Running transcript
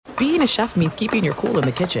being a chef means keeping your cool in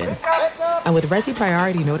the kitchen. And with Resi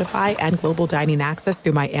Priority Notify and Global Dining Access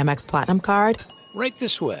through my Amex Platinum card, Right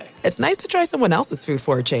this way. it's nice to try someone else's food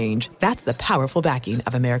for a change. That's the powerful backing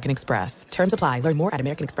of American Express. Terms apply. Learn more at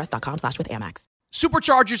americanexpress.com/withAmex.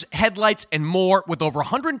 Superchargers, headlights, and more. With over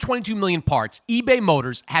 122 million parts, eBay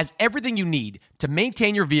Motors has everything you need to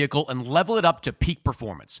maintain your vehicle and level it up to peak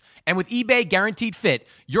performance. And with eBay Guaranteed Fit,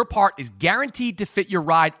 your part is guaranteed to fit your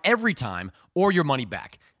ride every time or your money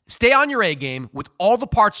back. Stay on your A game with all the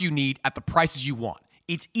parts you need at the prices you want.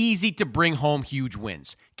 It's easy to bring home huge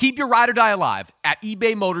wins. Keep your ride or die alive at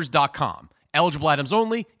ebaymotors.com. Eligible items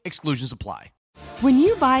only. Exclusions apply. When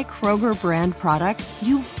you buy Kroger brand products,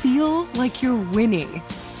 you feel like you're winning.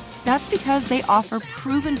 That's because they offer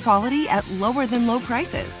proven quality at lower than low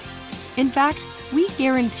prices. In fact, we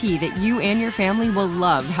guarantee that you and your family will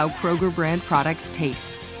love how Kroger brand products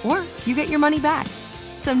taste, or you get your money back.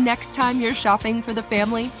 So next time you're shopping for the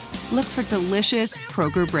family, look for delicious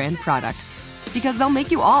Kroger brand products, because they'll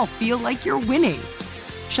make you all feel like you're winning.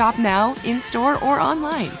 Shop now, in-store, or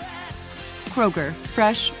online. Kroger,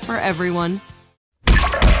 fresh for everyone.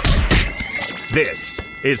 This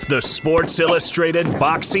is the Sports Illustrated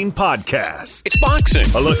Boxing Podcast. It's boxing.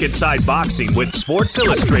 A look inside boxing with Sports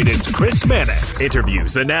Illustrated's Chris Mannix.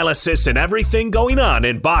 Interviews, analysis, and everything going on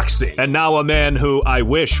in boxing. And now a man who I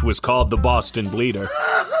wish was called the Boston Bleeder.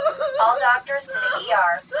 All doctors to the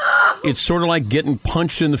ER. It's sort of like getting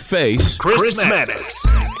punched in the face. Chris Mannix.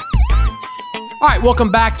 All right, welcome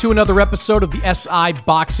back to another episode of the SI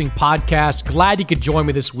Boxing Podcast. Glad you could join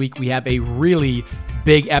me this week. We have a really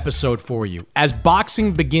big episode for you. As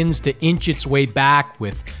boxing begins to inch its way back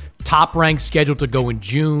with Top Rank scheduled to go in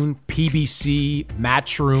June, PBC,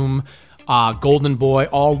 Matchroom, Golden Boy,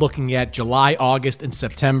 all looking at July, August, and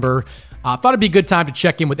September. Thought it'd be a good time to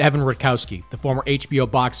check in with Evan Rutkowski, the former HBO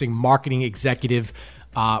Boxing marketing executive.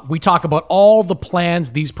 We talk about all the plans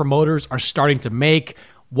these promoters are starting to make,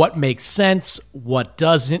 what makes sense, what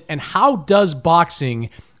doesn't, and how does boxing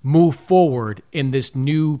move forward in this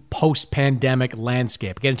new post-pandemic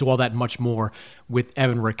landscape. Get into all that and much more with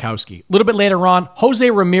Evan Rutkowski. A little bit later on, Jose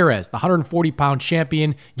Ramirez, the 140-pound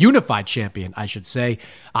champion, unified champion, I should say.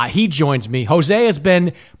 He joins me. Jose has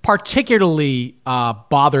been particularly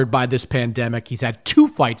bothered by this pandemic. He's had 2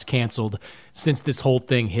 fights canceled since this whole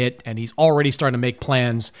thing hit, and he's already starting to make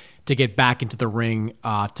plans to get back into the ring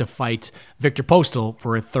to fight Victor Postal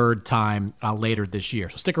for a 3rd time later this year.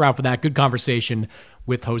 So stick around for that. Good conversation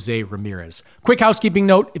with Jose Ramirez. Quick housekeeping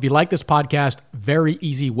note, if you like this podcast, very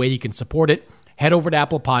easy way you can support it. Head over to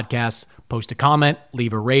Apple Podcasts, post a comment,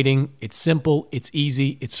 leave a rating. It's simple, it's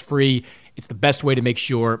easy, it's free. It's the best way to make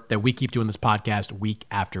sure that we keep doing this podcast week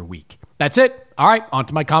after week. That's it. All right, on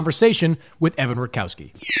to my conversation with Evan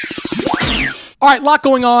Rutkowski. All right, a lot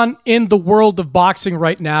going on in the world of boxing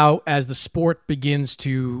right now as the sport begins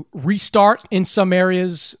to restart in some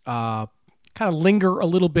areas, kind of linger a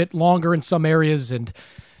little bit longer in some areas, and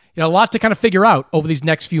a lot to kind of figure out over these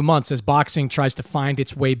next few months as boxing tries to find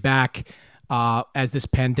its way back as this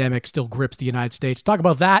pandemic still grips the United States. Talk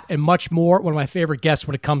about that and much more. One of my favorite guests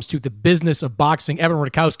when it comes to the business of boxing, Evan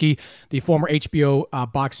Rutkowski, the former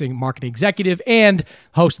HBO boxing marketing executive and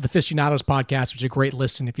host of the Aficionados podcast, which is a great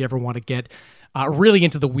listen if you ever want to get really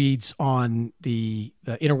into the weeds on the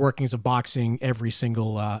inner workings of boxing every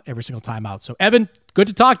single time out. So, Evan, good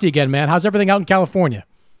to talk to you again, man. How's everything out in California?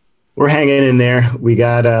 We're hanging in there. We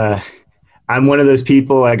got I'm one of those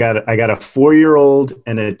people. I got a 4-year-old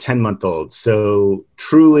and a 10-month-old. So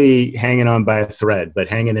truly hanging on by a thread, but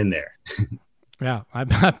hanging in there. Yeah,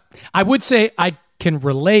 I would say I can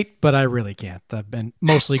relate, but I really can't. I've been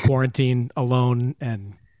mostly quarantined alone,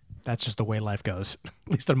 and that's just the way life goes,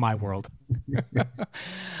 at least in my world. But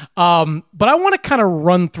I want to kind of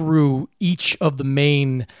run through each of the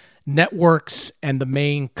main networks and the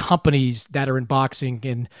main companies that are in boxing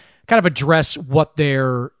and kind of address what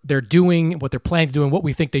they're doing, what they're planning to do, and what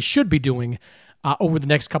we think they should be doing over the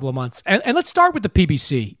next couple of months. And let's start with the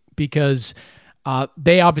PBC, because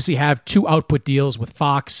they obviously have 2 output deals with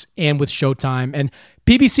Fox and with Showtime. And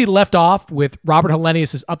PBC left off with Robert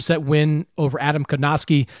Helenius' upset win over Adam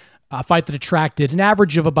Kownacki, a fight that attracted an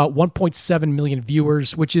average of about 1.7 million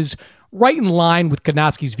viewers, which is right in line with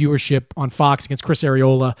Kownacki's viewership on Fox against Chris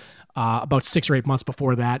Arreola about 6 or 8 months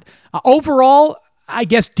before that. Overall, I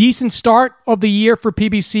guess decent start of the year for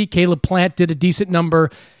PBC. Caleb Plant did a decent number.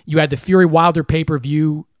 You had the Fury Wilder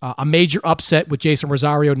pay-per-view, a major upset with Jason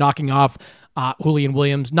Rosario knocking off Julian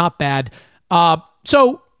Williams. Not bad.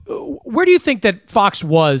 So where do you think that Fox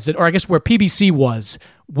was, or I guess where PBC was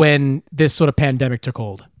when this sort of pandemic took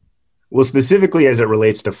hold? Well, specifically as it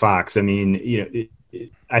relates to Fox, I mean,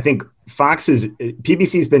 I think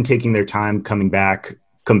PBC's been taking their time coming back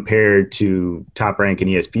compared to Top Rank and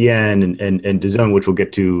ESPN and DAZN, which we'll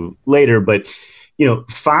get to later. But,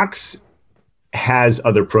 Fox has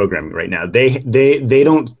other programming right now. They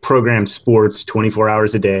don't program sports 24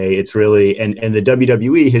 hours a day. It's really, and the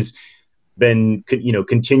WWE has been,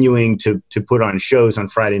 continuing to put on shows on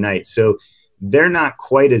Friday night. So they're not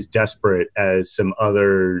quite as desperate as some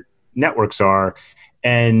other networks are.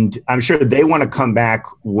 And I'm sure they want to come back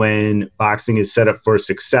when boxing is set up for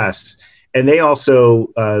success. And they also,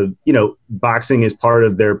 boxing is part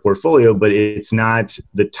of their portfolio, but it's not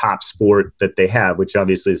the top sport that they have, which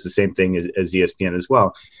obviously is the same thing as ESPN as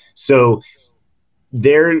well. So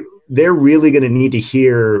they're really going to need to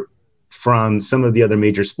hear from some of the other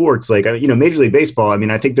major sports, like, Major League Baseball. I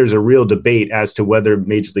mean, I think there's a real debate as to whether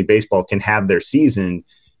Major League Baseball can have their season.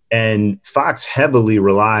 And Fox heavily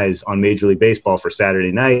relies on Major League Baseball for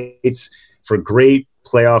Saturday nights, for great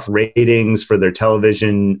playoff ratings for their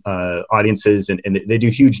television audiences, and they do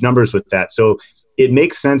huge numbers with that. So it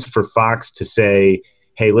makes sense for Fox to say,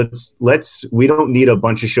 hey, we don't need a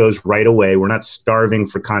bunch of shows right away. We're not starving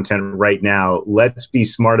for content right now. Let's be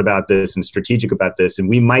smart about this and strategic about this. And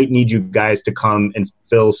we might need you guys to come and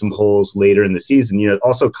fill some holes later in the season.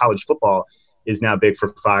 Also college football is now big for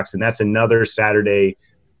Fox, and that's another Saturday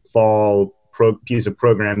fall piece of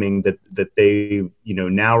programming that they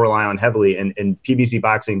now rely on heavily, and PBC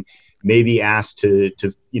Boxing may be asked to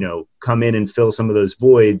come in and fill some of those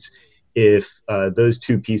voids if those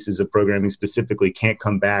two pieces of programming specifically can't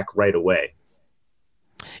come back right away.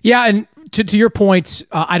 Yeah, and to your point,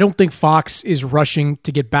 I don't think Fox is rushing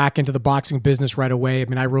to get back into the boxing business right away. I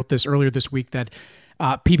mean, I wrote this earlier this week that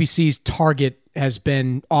PBC's target has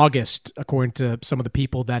been August, according to some of the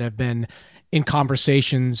people that have been in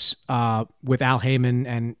conversations with Al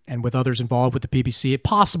Heyman and with others involved with the PBC. It's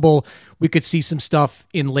possible we could see some stuff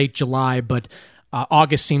in late July, but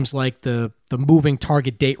August seems like the moving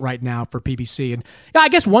target date right now for PBC. And I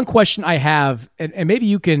guess one question I have, and maybe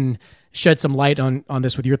you can shed some light on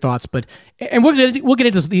this with your thoughts, and we'll get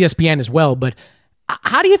into ESPN as well, but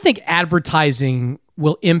how do you think advertising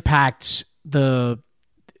will impact the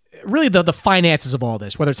finances of all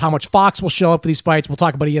this, whether it's how much Fox will show up for these fights? We'll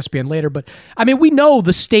talk about ESPN later, but I mean, we know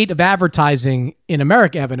the state of advertising in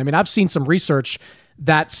America, Evan. I mean, I've seen some research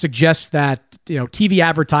that suggests that, TV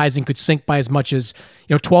advertising could sink by as much as,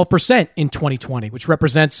 12% in 2020, which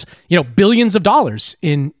represents, billions of dollars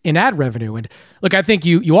in ad revenue. And look, I think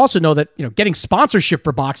you also know that, getting sponsorship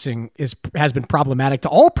for boxing has been problematic to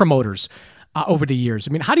all promoters over the years.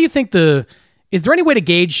 I mean, how do you think is there any way to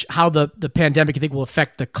gauge how the pandemic, you think, will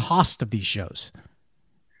affect the cost of these shows?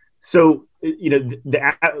 So,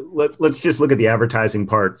 let's just look at the advertising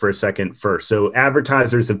part for a second first. So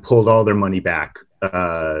advertisers have pulled all their money back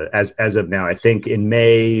as of now. I think in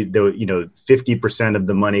May, 50% of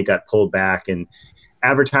the money got pulled back, and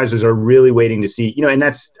advertisers are really waiting to see, and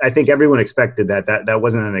I think everyone expected that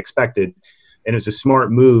wasn't unexpected. And it's a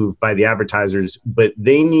smart move by the advertisers, but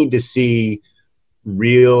they need to see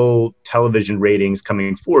real television ratings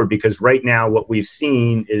coming forward, because right now what we've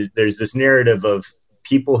seen is there's this narrative of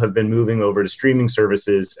people have been moving over to streaming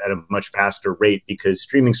services at a much faster rate because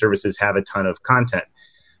streaming services have a ton of content.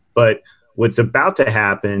 But what's about to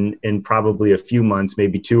happen in probably a few months,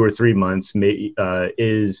 maybe 2 or 3 months,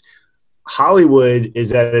 is Hollywood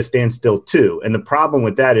is at a standstill too. And the problem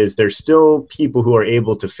with that is there's still people who are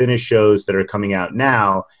able to finish shows that are coming out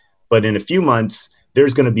now, but in a few months,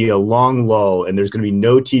 there's going to be a long lull and there's going to be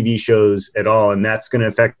no TV shows at all. And that's going to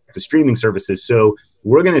affect the streaming services. So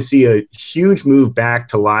we're going to see a huge move back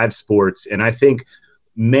to live sports. And I think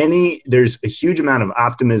there's a huge amount of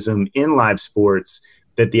optimism in live sports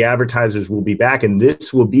that the advertisers will be back. And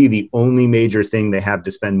this will be the only major thing they have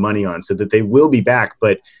to spend money on, so that they will be back.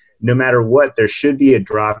 But no matter what, there should be a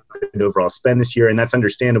drop in overall spend this year. And that's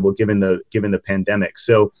understandable given the pandemic.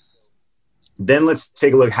 So then let's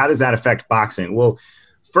take a look. How does that affect boxing? Well,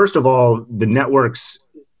 first of all, the networks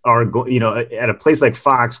are, at a place like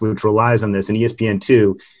Fox, which relies on this, and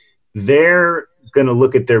ESPN2, they're going to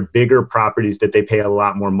look at their bigger properties that they pay a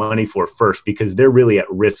lot more money for first, because they're really at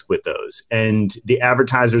risk with those. And the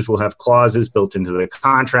advertisers will have clauses built into the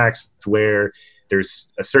contracts where there's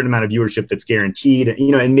a certain amount of viewership that's guaranteed,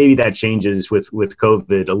 and maybe that changes with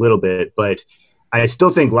COVID a little bit. But I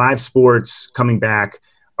still think live sports coming back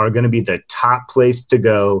are going to be the top place to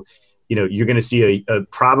go. You're going to see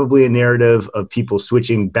probably a narrative of people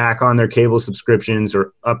switching back on their cable subscriptions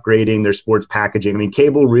or upgrading their sports packaging. I mean,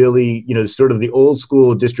 cable really, sort of the old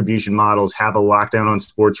school distribution models have a lockdown on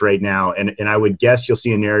sports right now. And I would guess you'll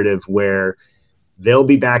see a narrative where they'll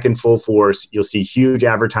be back in full force. You'll see huge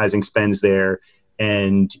advertising spends there.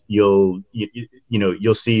 and you'll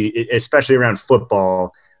see, especially around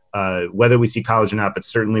football, whether we see college or not, but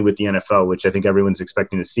certainly with the NFL, which I think everyone's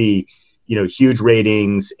expecting to see, huge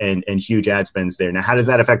ratings and huge ad spends there. Now, how does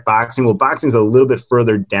that affect boxing? Well, boxing's a little bit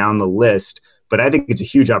further down the list, but I think it's a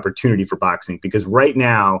huge opportunity for boxing because right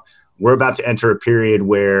now we're about to enter a period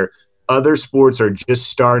where other sports are just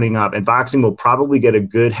starting up, and boxing will probably get a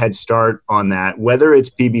good head start on that, whether it's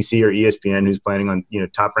PBC or ESPN, who's planning on,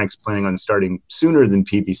 Top Rank's planning on starting sooner than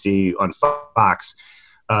PBC on Fox.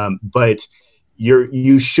 But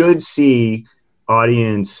you should see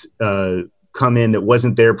audience come in that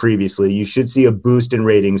wasn't there previously. You should see a boost in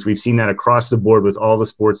ratings. We've seen that across the board with all the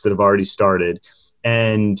sports that have already started.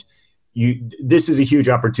 And this is a huge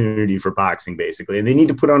opportunity for boxing, basically. And they need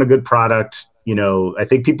to put on a good product. I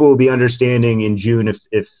think people will be understanding in June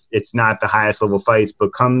if it's not the highest level fights,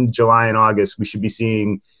 but come July and August, we should be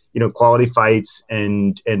seeing, quality fights,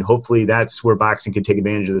 and hopefully that's where boxing can take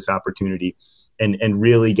advantage of this opportunity and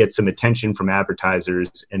really get some attention from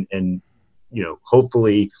advertisers and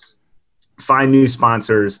hopefully find new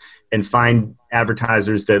sponsors and find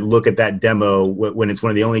advertisers that look at that demo when it's one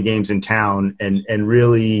of the only games in town and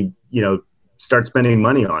really, start spending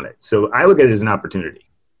money on it. So I look at it as an opportunity.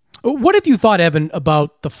 What have you thought, Evan,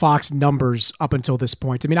 about the Fox numbers up until this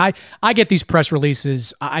point? I mean, I get these press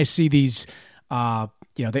releases. I see these,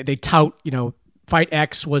 they tout, Fight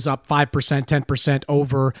X was up 5%, 10%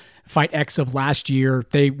 over Fight X of last year.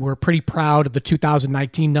 They were pretty proud of the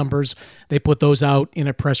 2019 numbers. They put those out in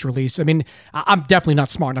a press release. I mean, I'm definitely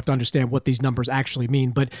not smart enough to understand what these numbers actually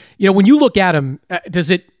mean. But, when you look at them,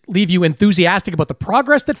 does it leave you enthusiastic about the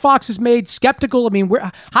progress that Fox has made, skeptical? I mean,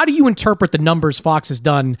 how do you interpret the numbers Fox has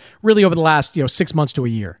done really over the last 6 months to a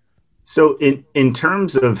year? So in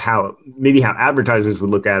terms of how advertisers would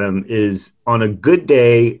look at them is on a good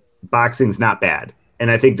day, boxing's not bad.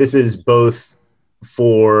 And I think this is both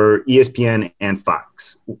for ESPN and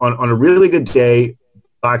Fox. On a really good day,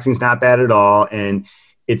 boxing's not bad at all. And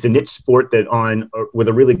it's a niche sport that with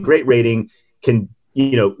a really great rating can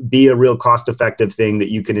be a real cost-effective thing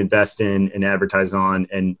that you can invest in and advertise on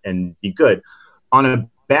and be good. On a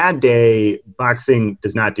bad day, boxing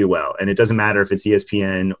does not do well. And it doesn't matter if it's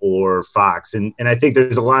ESPN or Fox. And I think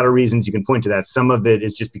there's a lot of reasons you can point to that. Some of it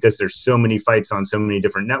is just because there's so many fights on so many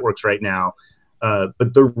different networks right now.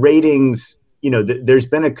 But the ratings, there's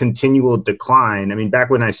been a continual decline. I mean, back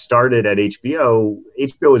when I started at HBO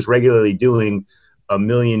was regularly doing 1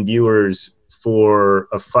 million viewers for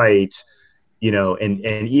a fight.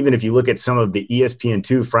 And even if you look at some of the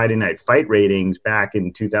ESPN2 Friday Night Fight ratings back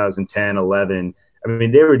in 2010, 11, I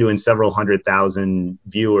mean, they were doing several 100,000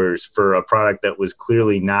 viewers for a product that was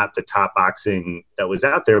clearly not the top boxing that was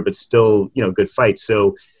out there, but still, good fights.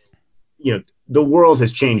 So, the world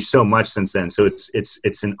has changed so much since then. So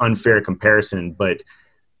it's an unfair comparison, but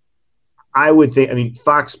I would think,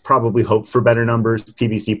 Fox probably hoped for better numbers.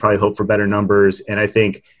 PBC probably hoped for better numbers. And I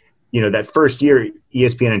think, that first year,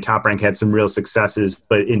 ESPN and Top Rank had some real successes,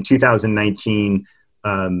 but in 2019,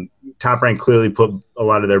 Top Rank clearly put a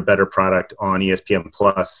lot of their better product on ESPN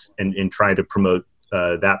Plus and tried to promote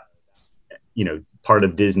that, part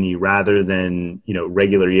of Disney rather than,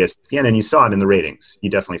 regular ESPN. And you saw it in the ratings. You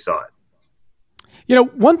definitely saw it.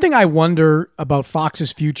 One thing I wonder about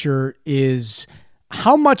Fox's future is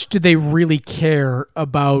how much do they really care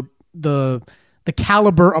about the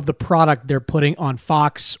caliber of the product they're putting on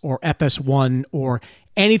Fox or FS1 or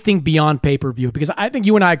anything beyond pay-per-view? Because I think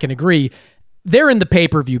you and I can agree they're in the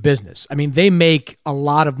pay-per-view business. I mean, they make a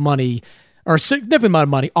lot of money or a significant amount of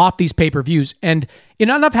money off these pay-per-views. And,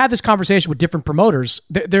 and I've had this conversation with different promoters.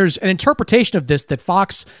 There's an interpretation of this that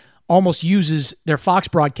Fox almost uses their Fox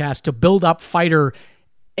broadcast to build up fighter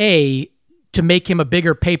A to make him a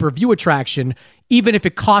bigger pay-per-view attraction, even if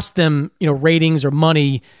it costs them, ratings or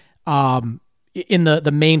money, in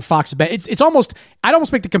the main Fox event. It's almost, I'd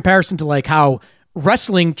almost make the comparison to like how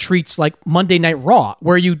wrestling treats like Monday Night Raw,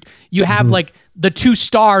 where you have like the two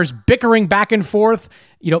stars bickering back and forth.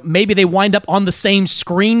 Maybe they wind up on the same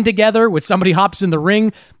screen together with somebody hops in the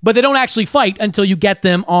ring, but they don't actually fight until you get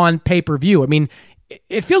them on pay-per-view. I mean,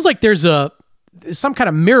 it feels like there's some kind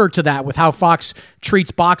of mirror to that with how Fox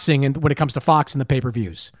treats boxing and when it comes to Fox and the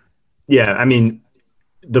pay-per-views. Yeah, I mean,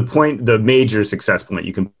 the major success point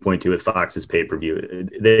you can point to with Fox is pay-per-view.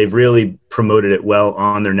 They've really promoted it well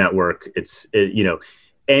on their network.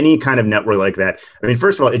 Any kind of network like that. I mean,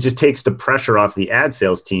 first of all, it just takes the pressure off the ad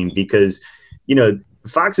sales team because,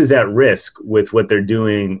 Fox is at risk with what they're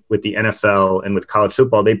doing with the NFL and with college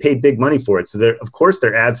football. They pay big money for it. So of course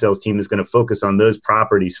their ad sales team is going to focus on those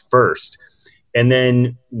properties first. And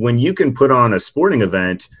then when you can put on a sporting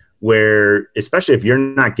event where, especially if you're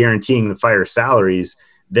not guaranteeing the fighter salaries,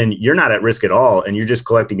 then you're not at risk at all, and you're just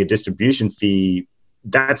collecting a distribution fee.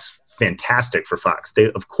 That's fantastic for Fox.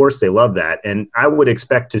 Of course they love that. And I would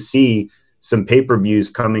expect to see some pay-per-views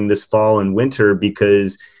coming this fall and winter,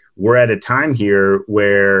 because we're at a time here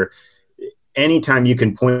where anytime you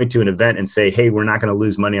can point to an event and say, hey, we're not going to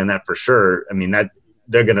lose money on that for sure. I mean, that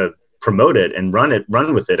they're going to promote it and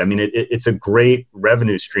run with it. I mean, it's a great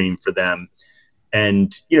revenue stream for them.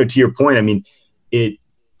 And, to your point, I mean,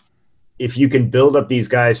 if you can build up these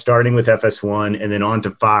guys starting with FS1 and then on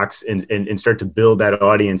to Fox and start to build that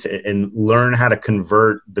audience and learn how to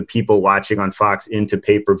convert the people watching on Fox into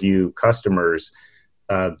pay-per-view customers,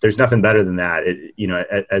 there's nothing better than that,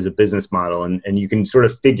 as a business model. And you can sort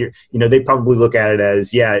of figure, they probably look at it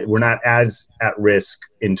as, we're not as at risk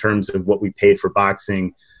in terms of what we paid for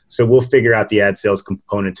boxing. So we'll figure out the ad sales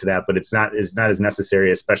component to that, but it's not as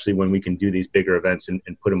necessary, especially when we can do these bigger events and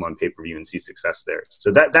put them on pay-per-view and see success there.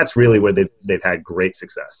 So that's really where they've had great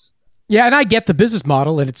success. Yeah, and I get the business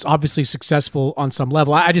model, and it's obviously successful on some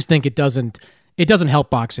level. I just think it doesn't help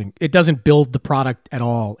boxing. It doesn't build the product at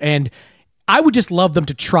all. And I would just love them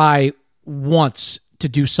to try once to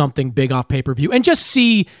do something big off pay-per-view and just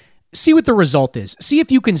see what the result is. See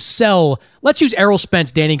if you can sell. Let's use Errol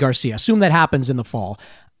Spence, Danny Garcia. Assume that happens in the fall.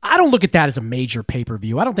 I don't look at that as a major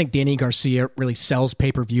pay-per-view. I don't think Danny Garcia really sells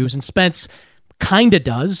pay-per-views, and Spence kind of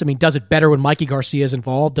does. I mean, does it better when Mikey Garcia is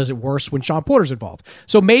involved? Does it worse when Sean Porter's involved?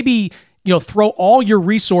 So maybe, throw all your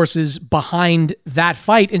resources behind that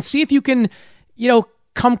fight and see if you can,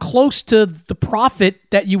 come close to the profit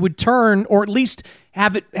that you would turn, or at least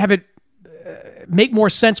have it make more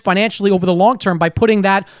sense financially over the long term by putting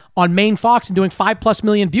that on main Fox and doing 5+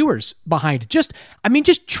 million viewers behind it. Just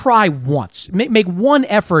try once. Make one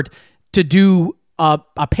effort to do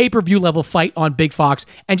a pay-per-view level fight on Big Fox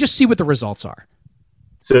and just see what the results are.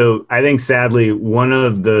 So I think, sadly, one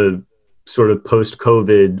of the sort of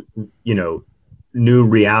post-COVID, new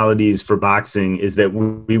realities for boxing is that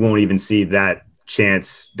we won't even see that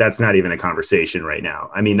chance. That's not even a conversation right now.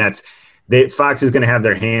 I mean, Fox is going to have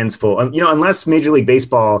their hands full, unless Major League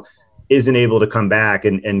Baseball isn't able to come back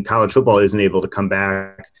and college football isn't able to come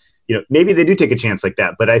back. Maybe they do take a chance like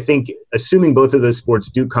that. But I think, assuming both of those sports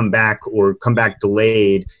do come back or come back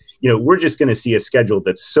delayed, we're just going to see a schedule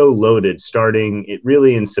that's so loaded starting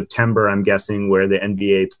really in September, I'm guessing, where the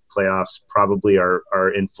NBA playoffs probably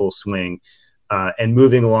are in full swing, and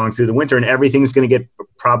moving along through the winter, and everything's going to get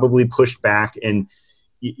probably pushed back. And,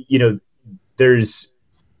 there's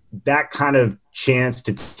that kind of chance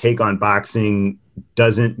to take on boxing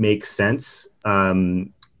doesn't make sense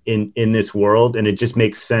in this world. And it just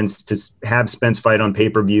makes sense to have Spence fight on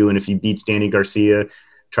pay-per-view. And if he beats Danny Garcia,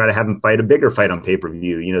 try to have him fight a bigger fight on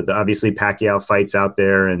pay-per-view. Obviously Pacquiao fights out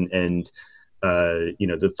there, and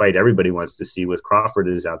the fight everybody wants to see with Crawford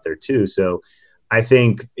is out there too. So I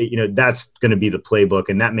think, that's going to be the playbook,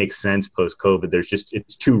 and that makes sense post-COVID.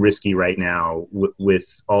 It's too risky right now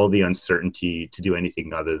with all the uncertainty to do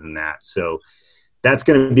anything other than that. So that's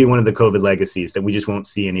going to be one of the COVID legacies, that we just won't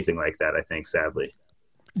see anything like that, I think, sadly.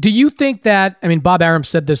 Do you think that, Bob Arum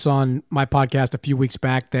said this on my podcast a few weeks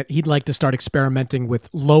back, that he'd like to start experimenting with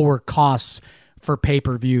lower costs for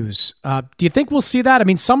pay-per-views. Do you think we'll see that?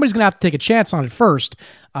 Somebody's going to have to take a chance on it first.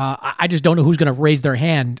 I just don't know who's going to raise their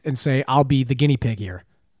hand and say, I'll be the guinea pig here.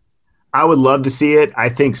 I would love to see it. I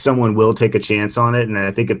think someone will take a chance on it. And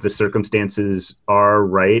I think if the circumstances are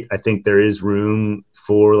right, I think there is room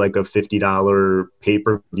for like a $50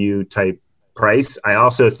 pay-per-view type price. I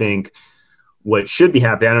also think what should be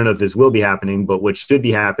happening, I don't know if this will be happening, but what should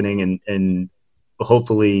be happening, and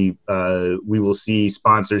hopefully we will see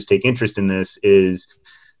sponsors take interest in this, is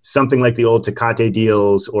something like the old Tecate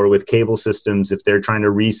deals, or with cable systems, if they're trying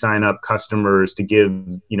to re-sign up customers to give,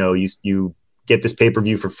 you get this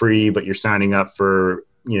pay-per-view for free, but you're signing up for,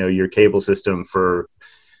 your cable system for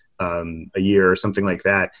a year or something like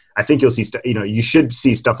that. I think you'll see, you should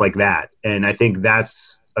see stuff like that. And I think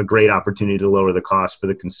that's a great opportunity to lower the cost for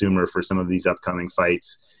the consumer for some of these upcoming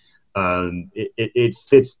fights. It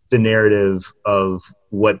fits the narrative of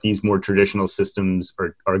what these more traditional systems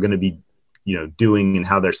are going to be, doing, and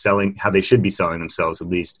how they should be selling themselves, at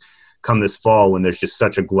least come this fall, when there's just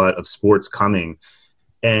such a glut of sports coming.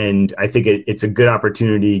 And I think it's a good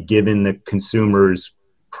opportunity, given the consumers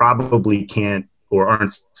probably can't or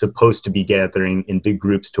aren't supposed to be gathering in big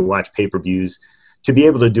groups to watch pay-per-views, to be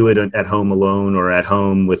able to do it at home alone, or at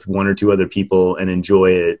home with one or two other people, and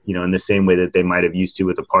enjoy it, in the same way that they might have used to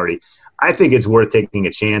with a party. I think it's worth taking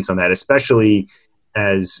a chance on that, especially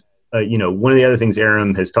as, one of the other things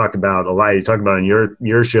Arum has talked about a lot, you talked about on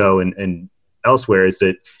your show, and elsewhere, is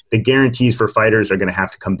that the guarantees for fighters are going to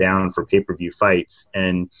have to come down for pay-per-view fights.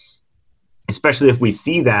 And especially if we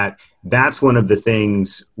see that, that's one of the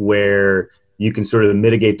things where you can sort of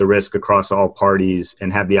mitigate the risk across all parties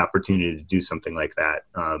and have the opportunity to do something like that.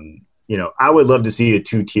 I would love to see a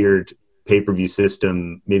 2-tiered pay-per-view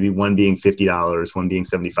system, maybe one being $50, one being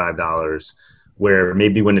 $75, where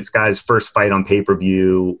maybe when it's guys' first fight on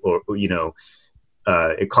pay-per-view, or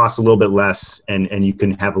it costs a little bit less, and you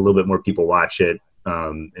can have a little bit more people watch it,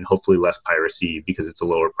 and hopefully less piracy because it's a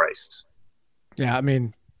lower price. Yeah, I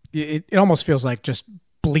mean, it almost feels like just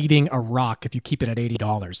bleeding a rock if you keep it at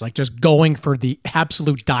 $80, like just going for the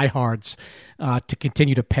absolute diehards to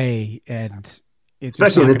continue to pay. And it's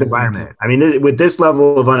especially in this environment. I mean, with this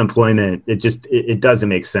level of unemployment, it doesn't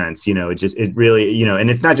make sense. It really, and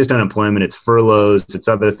it's not just unemployment, it's furloughs, it's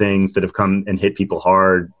other things that have come and hit people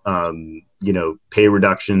hard, pay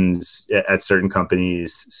reductions at certain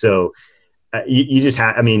companies. So you just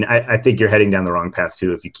have, I think you're heading down the wrong path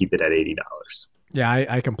too if you keep it at $80. Yeah,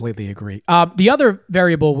 I completely agree. The other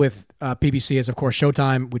variable with PBC is, of course,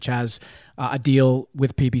 Showtime, which has a deal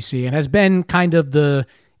with PBC and has been kind of the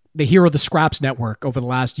hero of the scraps network over the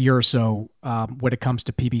last year or so when it comes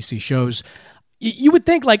to PBC shows. You would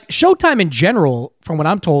think, like, Showtime in general, from what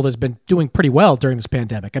I'm told, has been doing pretty well during this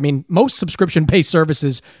pandemic. I mean, most subscription-based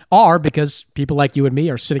services are, because people like you and me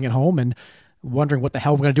are sitting at home and wondering what the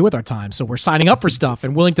hell we're going to do with our time. So we're signing up for stuff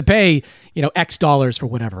and willing to pay, X dollars for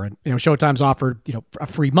whatever. And, Showtime's offered, a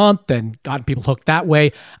free month and gotten people hooked that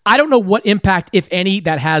way. I don't know what impact, if any,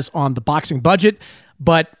 that has on the boxing budget,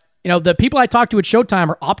 but, the people I talk to at Showtime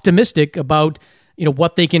are optimistic about,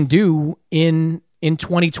 what they can do in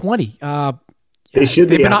 2020. They should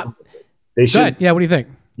be. They should. Go ahead. Yeah. What do you think?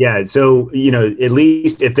 Yeah. So, at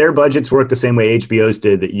least if their budgets work the same way HBO's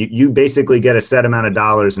did, that you basically get a set amount of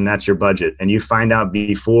dollars and that's your budget, and you find out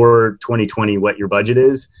before 2020 what your budget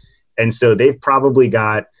is. And so they've probably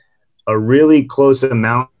got a really close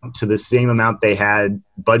amount to the same amount they had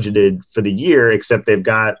budgeted for the year, except they've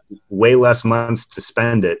got way less months to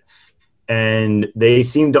spend it. And they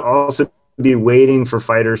seem to also be waiting for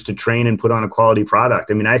fighters to train and put on a quality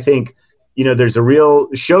product. I think, there's a real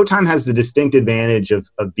Showtime has the distinct advantage of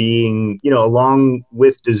being, along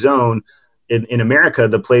with DAZN in America,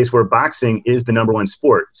 the place where boxing is the number one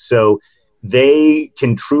sport. So they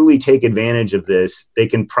can truly take advantage of this. They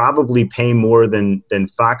can probably pay more than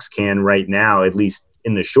Fox can right now, at least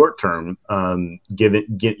in the short term,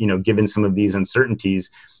 given some of these uncertainties.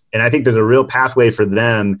 And I think there's a real pathway for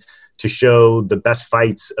them to show the best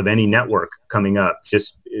fights of any network coming up,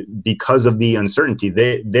 just because of the uncertainty.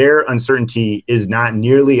 Their uncertainty is not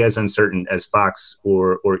nearly as uncertain as Fox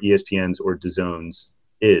or ESPN's or DAZN's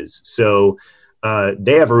is. So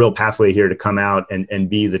they have a real pathway here to come out and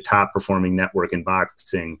be the top performing network in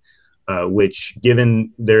boxing, which,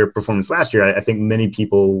 given their performance last year, I think many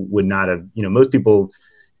people would not have, most people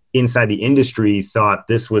inside the industry thought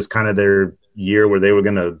this was kind of their year where they were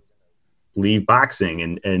going to leave boxing.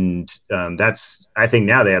 And that's, I think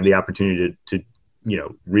now they have the opportunity to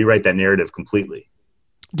rewrite that narrative completely.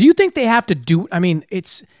 Do you think they have to do,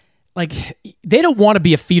 it's like, they don't want to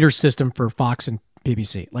be a feeder system for Fox and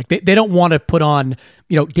PBC. Like they don't want to put on,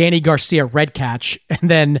 Danny Garcia Red Catch and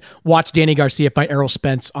then watch Danny Garcia fight Errol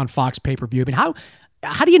Spence on Fox pay-per-view. How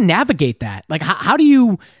do you navigate that? Like, how do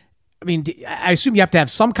you, I assume you have to have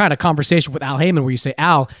some kind of conversation with Al Heyman where you say,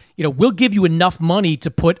 Al, we'll give you enough money to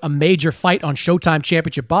put a major fight on Showtime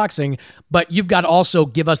Championship Boxing, but you've got to also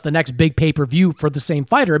give us the next big pay-per-view for the same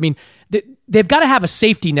fighter. They've got to have a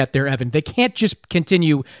safety net there, Evan. They can't just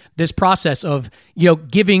continue this process of,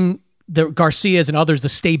 giving the Garcias and others the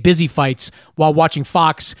stay busy fights while watching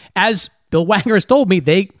Fox. As Bill Wanger has told me,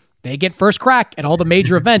 they get first crack at all the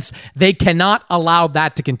major events. They cannot allow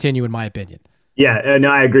that to continue, in my opinion. Yeah, no,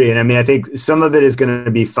 I agree. And I think some of it is going to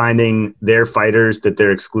be finding their fighters that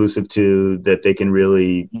they're exclusive to, that they can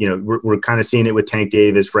really, we're kind of seeing it with Tank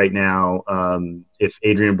Davis right now. If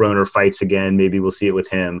Adrian Broner fights again, maybe we'll see it with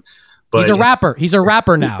him. But he's a rapper. He's a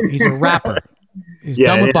rapper now. He's a rapper. He's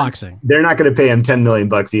done with boxing. They're not going to pay him $10 million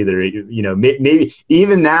either. Maybe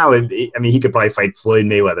even now, he could probably fight Floyd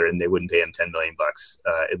Mayweather and they wouldn't pay him $10 million,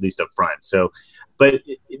 at least up front. So, but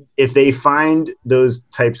if they find those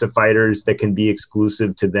types of fighters that can be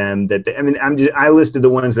exclusive to them, I listed the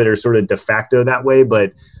ones that are sort of de facto that way,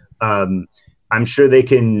 but I'm sure they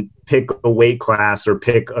can pick a weight class or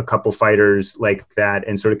pick a couple fighters like that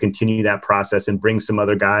and sort of continue that process and bring some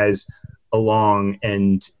other guys along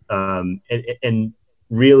and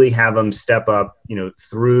really have them step up,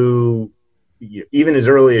 through even as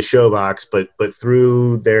early as Showbox, but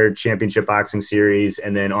through their championship boxing series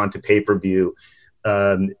and then onto pay-per-view.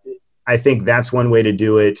 I think that's one way to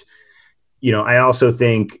do it. You know, I also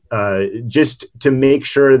think just to make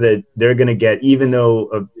sure that they're going to get, even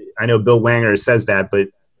though I know Bill Wanger says that, but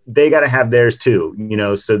they got to have theirs too, you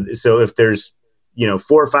know? So if there's, you know,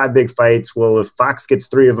 4 or 5 big fights, well, if Fox gets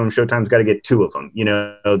 3 of them, Showtime's got to get 2 of them, you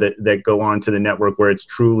know, that go on to the network where it's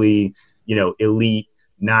truly, you know, elite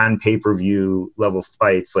non-pay-per-view level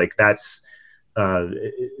fights. Like that's,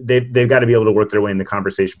 they've got to be able to work their way in the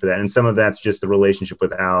conversation for that. And some of that's just the relationship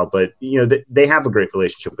with Al, but you know, they have a great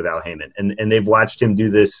relationship with Al Heyman, and they've watched him do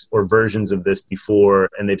this or versions of this before,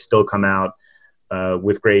 and they've still come out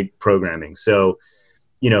with great programming. So,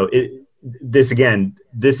 you know, this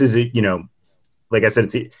is, you know, like I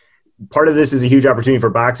said, part of this is a huge opportunity for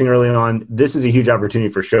boxing early on. This is a huge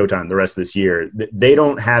opportunity for Showtime the rest of this year. They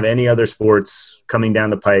don't have any other sports coming down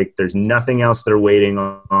the pike. There's nothing else they're waiting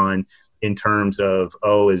on in terms of,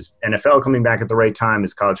 is NFL coming back at the right time?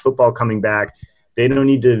 Is college football coming back? They don't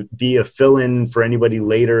need to be a fill-in for anybody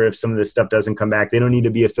later if some of this stuff doesn't come back. They don't need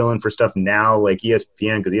to be a fill-in for stuff now like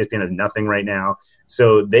ESPN, because ESPN has nothing right now.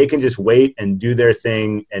 So they can just wait and do their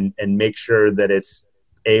thing and make sure that it's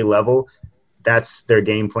A level. That's their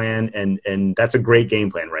game plan, and that's a great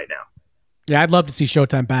game plan right now. Yeah, I'd love to see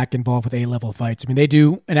Showtime back involved with A-level fights. I mean, they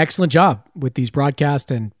do an excellent job with these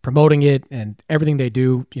broadcasts and promoting it and everything they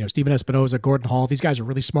do. You know, Steven Espinoza, Gordon Hall, these guys are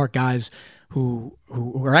really smart guys who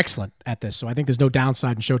are excellent at this. So I think there's no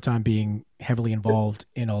downside in Showtime being heavily involved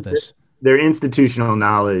in all this. Their institutional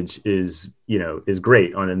knowledge is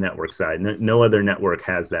great on the network side. No other network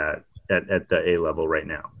has that at the A level right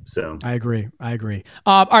now. So I agree.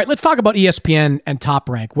 All right, let's talk about ESPN and Top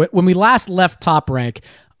Rank. When we last left Top Rank,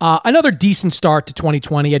 another decent start to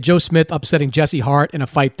 2020. Joe Smith upsetting Jesse Hart in a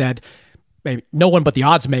fight that maybe no one but the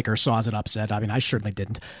odds maker saw as an upset. I mean, I certainly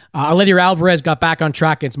didn't. Eleider Alvarez got back on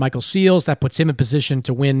track against Michael Seals. That puts him in position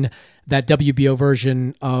to win that WBO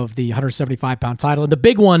version of the 175-pound title. And the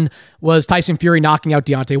big one was Tyson Fury knocking out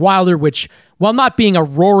Deontay Wilder, which, while not being a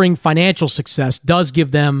roaring financial success, does give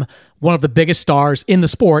them one of the biggest stars in the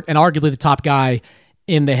sport and arguably the top guy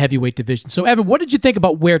in the heavyweight division. So, Evan, what did you think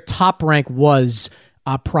about where Top Rank was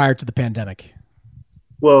prior to the pandemic?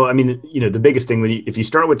 Well, I mean, you know, the biggest thing, if you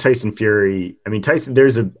start with Tyson Fury, I mean,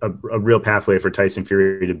 there's a real pathway for Tyson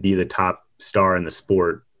Fury to be the top star in the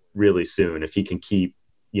sport really soon if he can keep,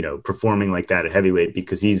 you know, performing like that at heavyweight,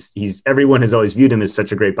 because everyone has always viewed him as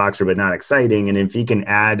such a great boxer, but not exciting. And if he can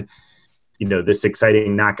add, you know, this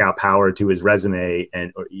exciting knockout power to his resume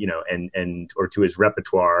and to his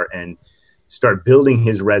repertoire and start building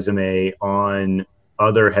his resume on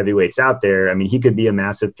other heavyweights out there, I mean, he could be a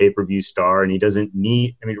massive pay-per-view star, and he doesn't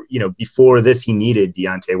need, I mean, you know, before this, he needed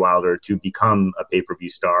Deontay Wilder to become a pay-per-view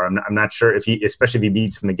star. I'm not sure especially if he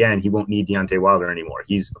beats him again, he won't need Deontay Wilder anymore.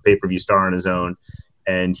 He's a pay-per-view star on his own,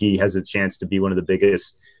 and he has a chance to be one of the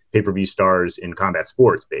biggest pay-per-view stars in combat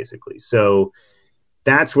sports, basically. So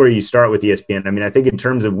that's where you start with ESPN. I mean, I think in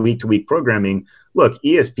terms of week-to-week programming, look,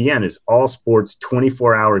 ESPN is all sports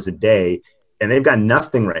 24 hours a day, and they've got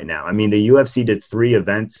nothing right now. I mean, the UFC did 3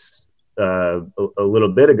 events a little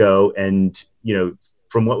bit ago, and, you know,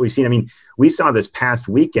 from what we've seen, I mean, we saw this past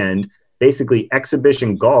weekend, basically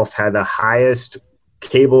Exhibition Golf had the highest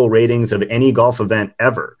cable ratings of any golf event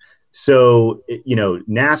ever. So, you know,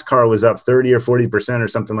 NASCAR was up 30 or 40% or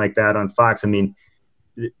something like that on Fox. I mean,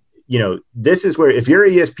 you know, this is where, if you're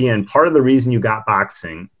ESPN, part of the reason you got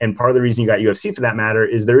boxing and part of the reason you got UFC for that matter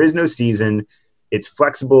is there is no season. It's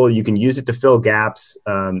flexible. You can use it to fill gaps.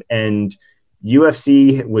 And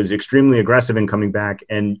UFC was extremely aggressive in coming back.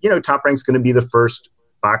 And, you know, Top Rank's going to be the first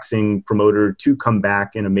boxing promoter to come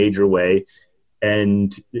back in a major way.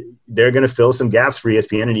 And they're going to fill some gaps for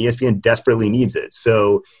ESPN, and ESPN desperately needs it.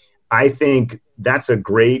 So I think that's a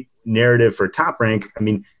great narrative for Top Rank. I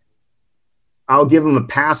mean, I'll give them a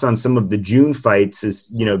pass on some of the June fights,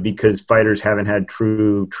 because fighters haven't had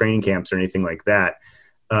true training camps or anything like that.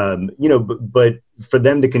 But for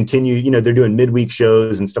them to continue, they're doing midweek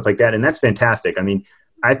shows and stuff like that. And that's fantastic. I mean,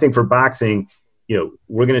 I think for boxing,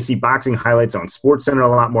 we're going to see boxing highlights on SportsCenter a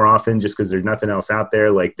lot more often just because there's nothing else out there.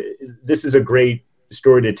 Like, this is a great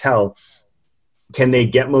story to tell. Can they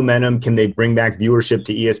get momentum? Can they bring back viewership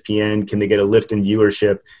to ESPN? Can they get a lift in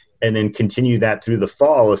viewership and then continue that through the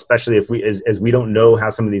fall, especially if as we don't know how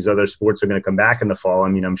some of these other sports are going to come back in the fall. I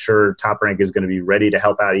mean, I'm sure Top Rank is going to be ready to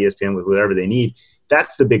help out ESPN with whatever they need.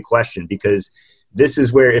 That's the big question, because this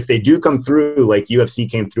is where, if they do come through, like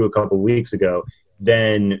UFC came through a couple of weeks ago,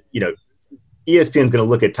 then, ESPN is going to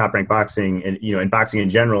look at Top Rank Boxing and, and boxing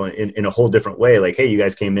in general in a whole different way. Like, hey, you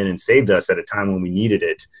guys came in and saved us at a time when we needed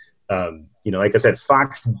it. Like I said,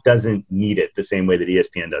 Fox doesn't need it the same way that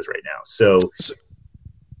ESPN does right now. So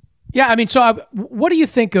Yeah, I mean, so what do you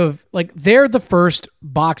think of, like, they're the first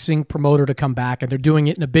boxing promoter to come back, and they're doing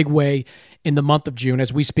it in a big way in the month of June.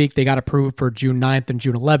 As we speak, they got approved for June 9th and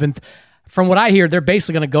June 11th. From what I hear, they're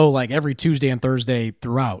basically going to go like every Tuesday and Thursday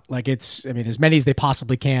throughout. Like as many as they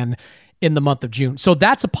possibly can in the month of June. So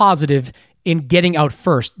that's a positive in getting out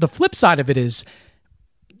first. The flip side of it is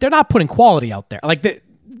they're not putting quality out there. Like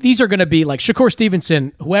these are going to be like Shakur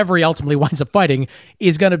Stevenson, whoever he ultimately winds up fighting,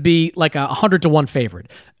 is going to be like a 100-1 favorite.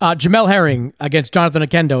 Jamel Herring against Jonathan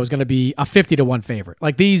Oquendo is going to be a 50-1 favorite.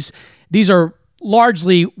 Like these are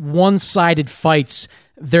largely one-sided fights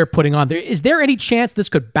they're putting on there. Is there any chance this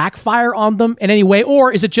could backfire on them in any way?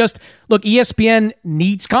 Or is it just, look, ESPN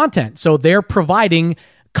needs content, so they're providing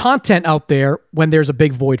content out there when there's a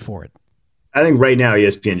big void for it? I think right now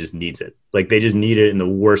ESPN just needs it. Like they just need it in the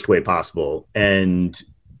worst way possible. And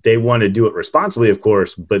they want to do it responsibly, of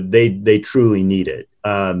course, but they truly need it.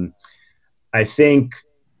 I think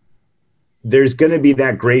there's going to be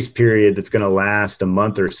that grace period that's going to last a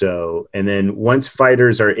month or so. And then once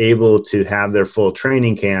fighters are able to have their full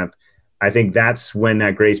training camp, I think that's when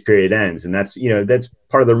that grace period ends. And that's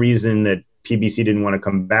part of the reason that PBC didn't want to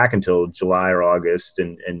come back until July or August.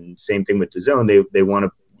 And same thing with DAZN. They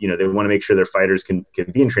want to make sure their fighters can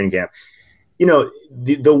be in training camp.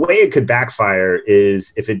 The way it could backfire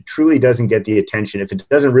is if it truly doesn't get the attention, if it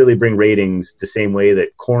doesn't really bring ratings the same way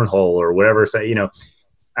that cornhole or whatever,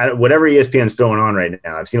 whatever ESPN's throwing on right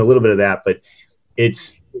now. I've seen a little bit of that, but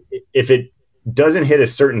if it doesn't hit a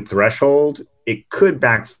certain threshold, it could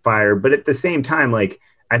backfire. But at the same time, like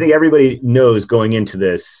I think everybody knows going into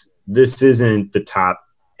this isn't the top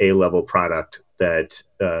A-level product that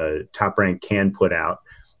Top Rank can put out.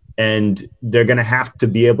 And they're going to have to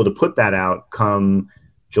be able to put that out come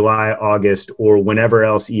July, August, or whenever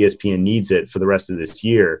else ESPN needs it for the rest of this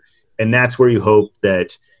year. And that's where you hope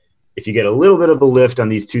that if you get a little bit of a lift on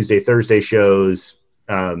these Tuesday, Thursday shows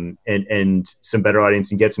and some better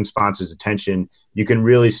audience and get some sponsors' attention, you can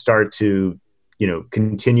really start to,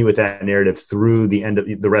 continue with that narrative through the end of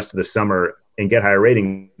the rest of the summer and get higher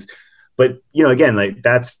ratings. But, again, like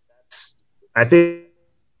I think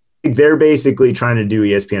they're basically trying to do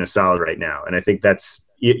ESPN a solid right now. And I think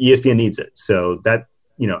ESPN needs it. So that,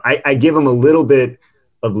 I give them a little bit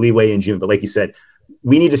of leeway in June, but like you said,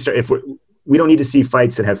 we need to start we don't need to see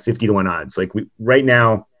fights that have 50-1 odds. Like right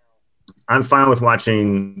now, I'm fine with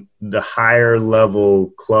watching the higher level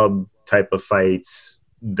club type of fights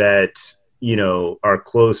that, are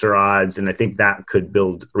closer odds. And I think that could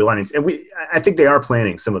build real audience. And I think they are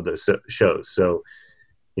planning some of those shows. So,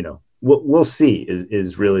 we'll see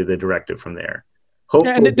is really the directive from there.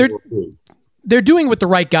 Hopefully they're doing with the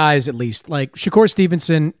right guys, at least. Like Shakur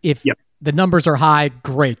Stevenson, if the numbers are high,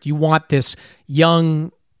 great. You want this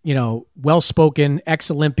young, well-spoken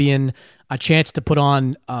ex-Olympian, a chance to put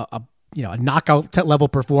on a knockout level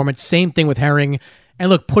performance. Same thing with Herring. And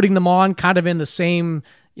look, putting them on kind of in the same,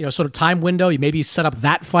 sort of time window. You maybe set up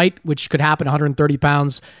that fight, which could happen 130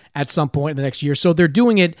 pounds at some point in the next year. So they're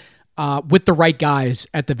doing it with the right guys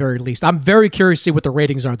at the very least. I'm very curious to see what the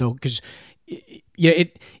ratings are, though, because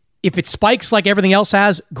if it spikes like everything else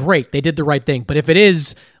has, great, they did the right thing. But if it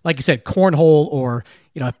is, like you said, cornhole, or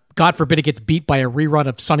God forbid it gets beat by a rerun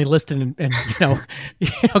of Sonny Liston and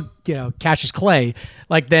Cassius Clay,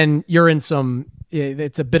 like then you're in some.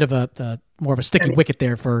 It's a bit of a more of a sticky wicket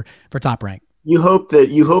there for Top Rank. You hope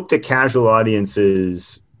that casual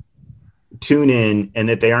audiences tune in and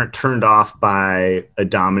that they aren't turned off by a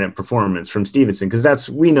dominant performance from Stevenson, because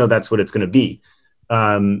we know that's what it's going to be.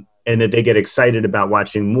 And that they get excited about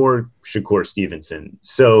watching more Shakur Stevenson.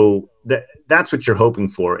 So that's what you're hoping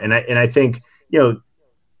for. And I think,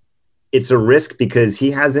 it's a risk because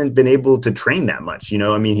he hasn't been able to train that much,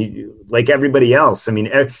 he, like everybody else. I mean,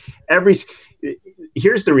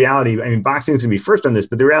 here's the reality. I mean, boxing is going to be first on this,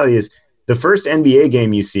 but the reality is the first NBA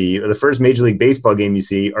game you see or the first Major League Baseball game you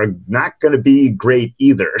see are not going to be great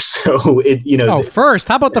either. So first,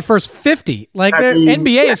 how about the first 50? Like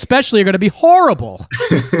NBA especially are going to be horrible.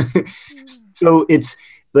 So it's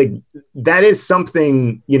like, that is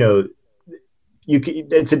something,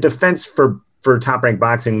 it's a defense for Top Rank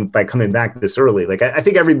Boxing by coming back this early. Like, I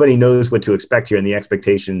think everybody knows what to expect here and the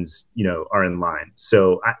expectations, are in line.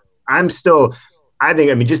 So I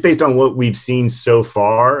think, just based on what we've seen so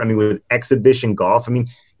far, with exhibition golf,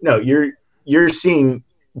 you're seeing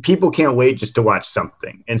people can't wait just to watch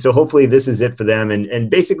something. And so hopefully this is it for them.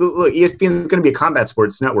 And basically, look, ESPN is going to be a combat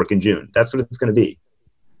sports network in June. That's what it's going to be.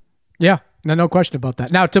 Yeah, no question about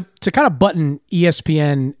that. Now, to kind of button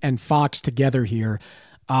ESPN and Fox together here,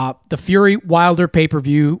 the Fury Wilder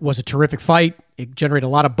pay-per-view was a terrific fight. It generated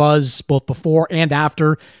a lot of buzz both before and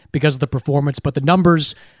after because of the performance, but the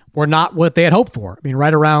numbers were not what they had hoped for. I mean,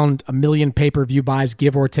 right around 1 million pay-per-view buys,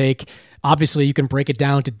 give or take. Obviously, you can break it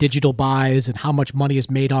down to digital buys and how much money is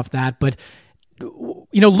made off that. But,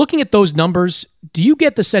 looking at those numbers, do you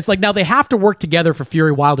get the sense, like, now they have to work together for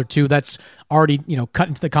Fury Wilder 2. That's already, cut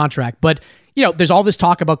into the contract. But, there's all this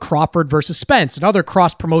talk about Crawford versus Spence and other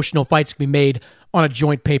cross-promotional fights can be made on a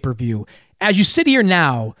joint pay-per-view. As you sit here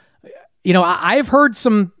now, I've heard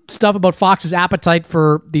some stuff about Fox's appetite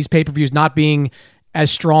for these pay-per-views not being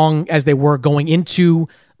as strong as they were going into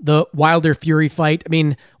the Wilder-Fury fight. I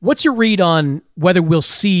mean, what's your read on whether we'll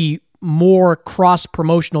see more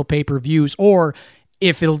cross-promotional pay-per-views or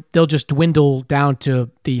if they'll just dwindle down to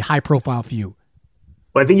the high-profile few?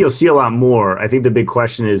 Well, I think you'll see a lot more. I think the big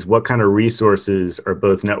question is what kind of resources are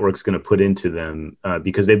both networks going to put into them,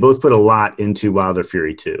 because they both put a lot into Wilder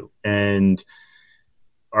Fury 2. And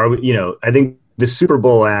I think the Super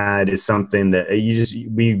Bowl ad is something that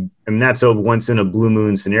that's a once in a blue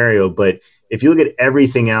moon scenario. But if you look at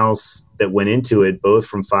everything else that went into it, both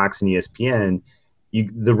from Fox and ESPN,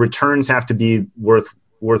 the returns have to be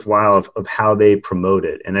worthwhile of how they promote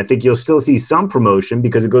it. And I think you'll still see some promotion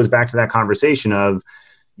because it goes back to that conversation of,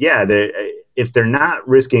 if they're not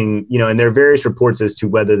risking, and there are various reports as to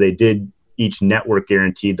whether they did each network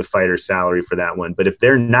guaranteed the fighter's salary for that one. But if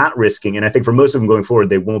they're not risking, and I think for most of them going forward,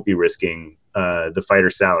 they won't be risking the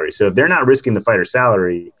fighter's salary. So if they're not risking the fighter's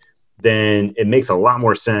salary, then it makes a lot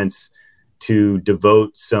more sense to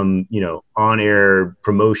devote some, on-air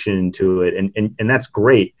promotion to it. And that's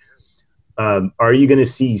great. Are you going to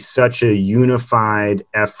see such a unified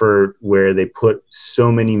effort where they put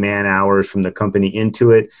so many man hours from the company into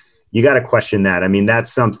it? You got to question that. I mean,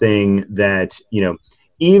 that's something that,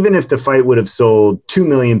 even if the fight would have sold 2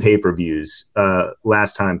 million pay-per-views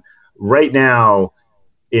last time, right now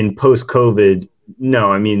in post-COVID,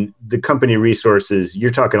 no. I mean, the company resources,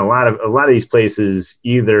 you're talking a lot of these places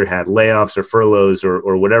either had layoffs or furloughs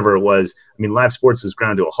or whatever it was. I mean, live sports was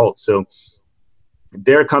ground to a halt. So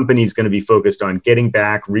their company is going to be focused on getting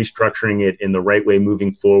back, restructuring it in the right way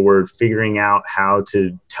moving forward, figuring out how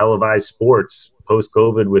to televise sports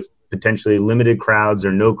post-COVID with potentially limited crowds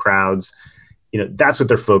or no crowds. That's what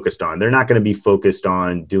they're focused on. They're not going to be focused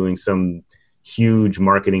on doing some huge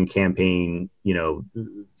marketing campaign,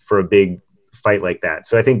 for a big fight like that.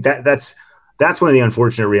 So I think that's one of the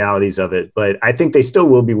unfortunate realities of it. But I think they still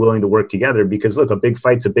will be willing to work together because, look, a big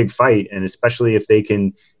fight's a big fight. And especially if they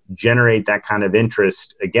can generate that kind of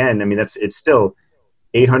interest again, I mean, it's still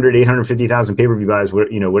 850,000 pay-per-view buys,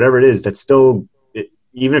 whatever it is, that's still,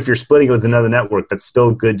 even if you're splitting it with another network, that's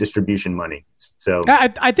still good distribution money. So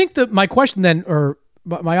I think that my question then, or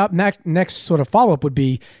my next sort of follow-up would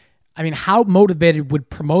be, I mean, how motivated would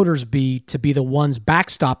promoters be to be the ones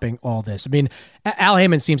backstopping all this? I mean, Al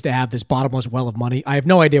Heyman seems to have this bottomless well of money. I have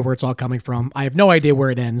no idea where it's all coming from. I have no idea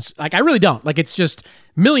where it ends. Like, I really don't. Like, it's just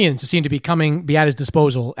millions seem to be at his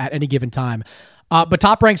disposal at any given time. But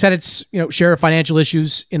Top Rank's had its share of financial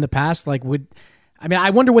issues in the past. Like, I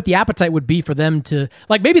wonder what the appetite would be for them to,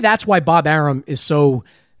 like, maybe that's why Bob Arum is so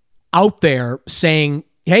out there saying,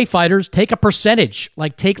 hey, fighters, take a percentage,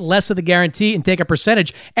 like take less of the guarantee and take a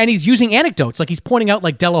percentage. And he's using anecdotes. Like, he's pointing out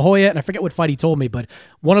like De La Hoya, and I forget what fight he told me, but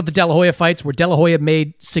one of the De La Hoya fights where De La Hoya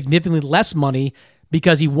made significantly less money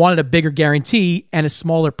because he wanted a bigger guarantee and a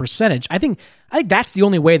smaller percentage. I think that's the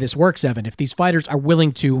only way this works, Evan, if these fighters are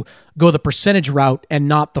willing to go the percentage route and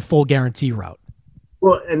not the full guarantee route.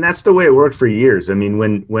 Well, and that's the way it worked for years. I mean,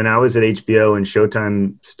 when I was at HBO and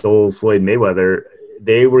Showtime stole Floyd Mayweather,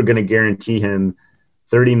 they were going to guarantee him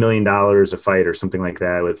 $30 million a fight or something like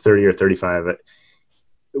that, with 30 or 35.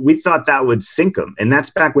 We thought that would sink him. And that's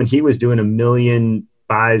back when he was doing 1 million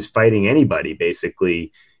buys fighting anybody,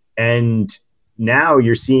 basically. And now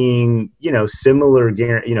you're seeing, similar,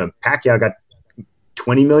 Pacquiao got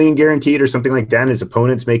 20 million guaranteed or something like that. And his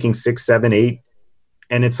opponent's making 6, 7, 8.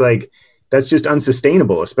 And it's like, that's just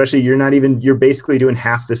unsustainable, especially you're basically doing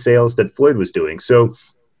half the sales that Floyd was doing. So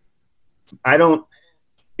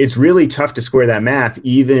it's really tough to square that math,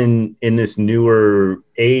 even in this newer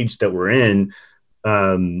age that we're in,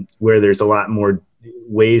 where there's a lot more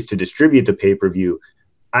ways to distribute the pay-per-view.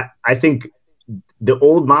 I think the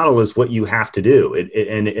old model is what you have to do, and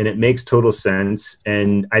it makes total sense.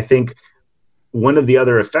 And I think one of the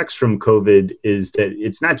other effects from COVID is that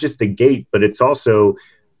it's not just the gate, but it's also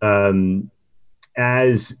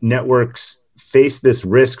as networks face this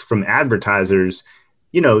risk from advertisers,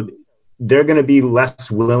 they're going to be less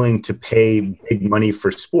willing to pay big money for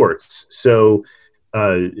sports. So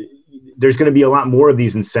there's going to be a lot more of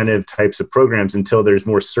these incentive types of programs until there's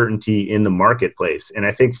more certainty in the marketplace. And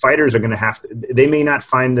I think fighters are going to they may not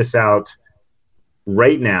find this out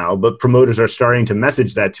right now, but promoters are starting to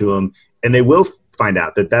message that to them, and they will find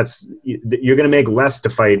out that you're going to make less to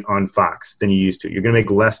fight on Fox than you used to. You're going to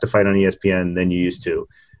make less to fight on ESPN than you used to.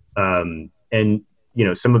 And,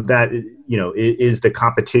 some of that, is the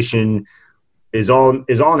competition is all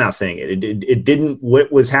now saying it. It didn't,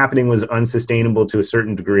 what was happening was unsustainable to a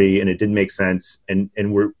certain degree, and it didn't make sense. And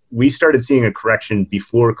we started seeing a correction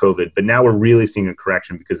before COVID, but now we're really seeing a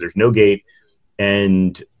correction because there's no gate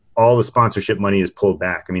and all the sponsorship money is pulled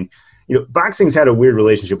back. I mean, boxing's had a weird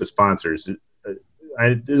relationship with sponsors.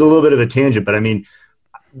 There's a little bit of a tangent, but I mean,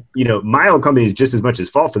 my old company is just as much as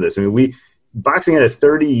fault for this. I mean, boxing had a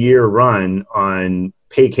 30-year run on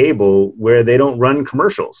pay cable where they don't run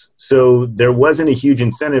commercials. So there wasn't a huge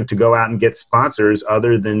incentive to go out and get sponsors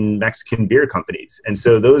other than Mexican beer companies. And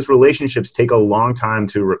so those relationships take a long time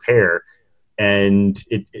to repair. And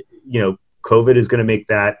COVID is going to make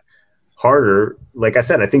that harder. Like I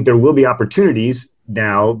said, I think there will be opportunities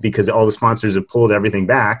now because all the sponsors have pulled everything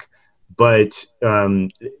back, but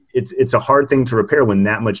it's a hard thing to repair when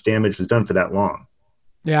that much damage was done for that long.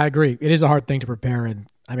 Yeah, I agree. It is a hard thing to repair. And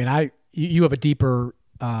I mean, you have a deeper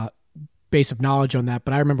base of knowledge on that,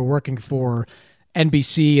 but I remember working for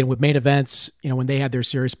NBC and with Main Events, when they had their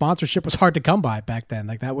series, sponsorship was hard to come by back then.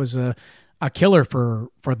 Like that was a killer for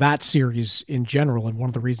that series in general. And one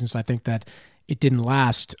of the reasons I think that it didn't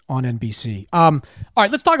last on NBC. All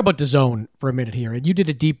right, let's talk about DAZN for a minute here. And you did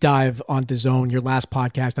a deep dive on DAZN, your last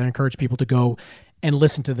podcast. I encourage people to go and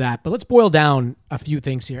listen to that. But let's boil down a few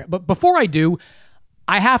things here. But before I do,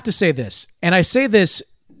 I have to say this, and I say this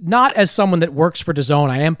not as someone that works for DAZN.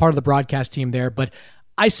 I am part of the broadcast team there, but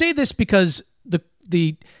I say this because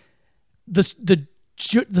the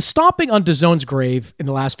stomping on DAZN's grave in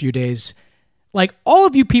the last few days, like all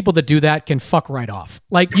of you people that do that can fuck right off.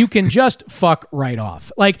 Like you can just fuck right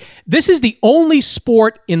off. Like this is the only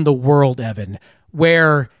sport in the world, Evan,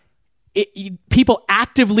 where people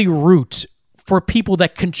actively root for people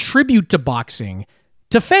that contribute to boxing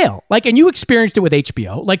to fail. Like, and you experienced it with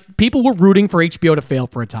HBO. Like people were rooting for HBO to fail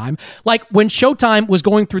for a time. Like when Showtime was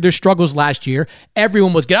going through their struggles last year,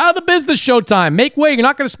 everyone was, get out of the business, Showtime, make way. You're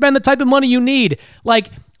not going to spend the type of money you need. Like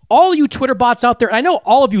all you Twitter bots out there, I know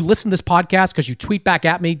all of you listen to this podcast because you tweet back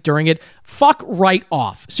at me during it. Fuck right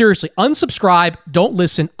off. Seriously, unsubscribe. Don't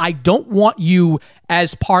listen. I don't want you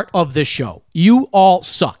as part of this show. You all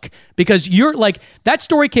suck because you're like, that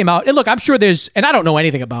story came out. And look, I'm sure there's, and I don't know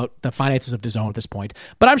anything about the finances of DAZN at this point,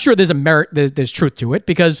 but I'm sure there's a merit, there's truth to it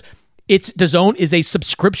because DAZN is a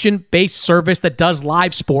subscription-based service that does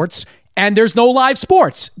live sports, and there's no live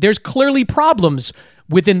sports. There's clearly problems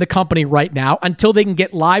within the company right now until they can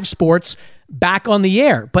get live sports back on the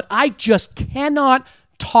air. But I just cannot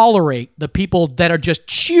tolerate the people that are just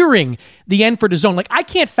cheering the end for DAZN. Like, I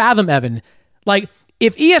can't fathom, Evan, like,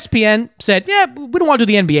 if ESPN said, yeah, we don't want to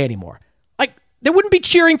do the NBA anymore, like, they wouldn't be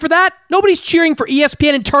cheering for that. Nobody's cheering for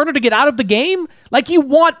ESPN and Turner to get out of the game. Like, you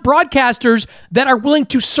want broadcasters that are willing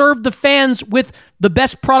to serve the fans with the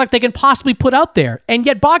best product they can possibly put out there. And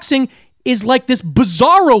yet boxing is like this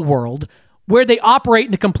bizarro world where they operate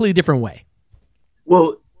in a completely different way.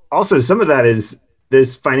 Well, also some of that is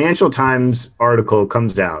this Financial Times article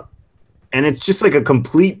comes out, and it's just like a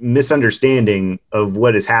complete misunderstanding of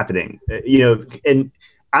what is happening. And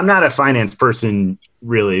I'm not a finance person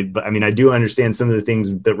really, but I mean, I do understand some of the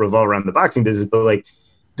things that revolve around the boxing business, but like,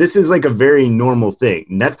 this is like a very normal thing.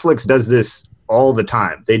 Netflix does this all the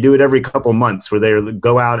time. They do it every couple months where they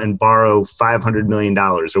go out and borrow $500 million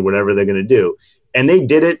or whatever they're going to do. And they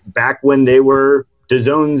did it back when they were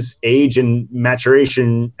DAZN's age and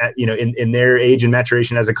maturation, in their age and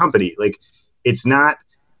maturation as a company. Like, it's not,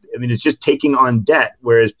 I mean, it's just taking on debt,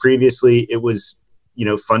 whereas previously it was,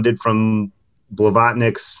 funded from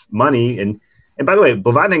Blavatnik's money. And by the way,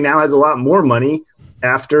 Blavatnik now has a lot more money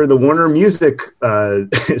after the Warner Music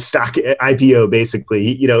stock IPO,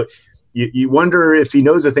 basically. You wonder if he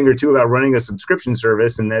knows a thing or two about running a subscription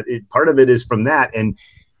service, and that part of it is from that. And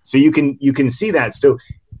so you can see that. So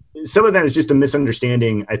some of that is just a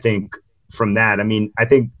misunderstanding, I think, from that. I mean, I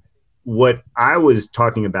think what I was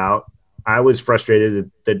talking about, I was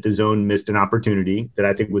frustrated that DAZN missed an opportunity that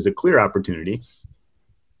I think was a clear opportunity.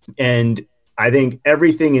 And I think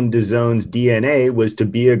everything in DAZN's DNA was to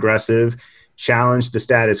be aggressive, challenge the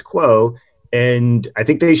status quo. And I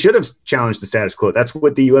think they should have challenged the status quo. That's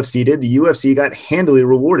what the UFC did. The UFC got handily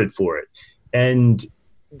rewarded for it. And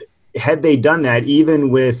had they done that,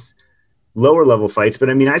 even with lower level fights, but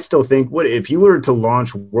I mean, I still think, what if you were to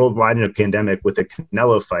launch worldwide in a pandemic with a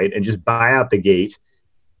Canelo fight and just buy out the gate,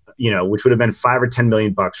 which would have been $5 or $10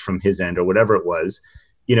 million from his end or whatever it was,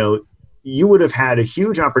 you would have had a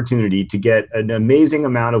huge opportunity to get an amazing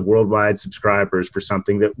amount of worldwide subscribers for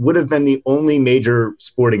something that would have been the only major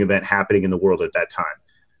sporting event happening in the world at that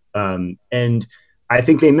time. And I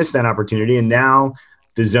think they missed that opportunity. And now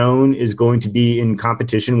DAZN is going to be in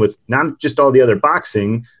competition with not just all the other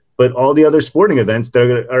boxing, but all the other sporting events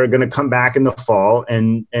that are going to come back in the fall,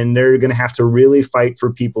 and they're going to have to really fight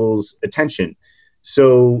for people's attention.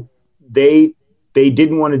 So they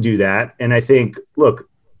didn't want to do that. And I think, look,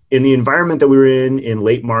 in the environment that we were in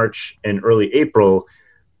late March and early April,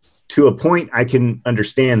 to a point, I can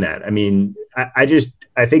understand that. I mean, I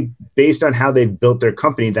think based on how they've built their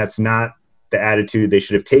company, that's not the attitude they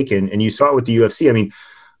should have taken. And you saw it with the UFC. I mean,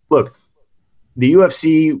 look, the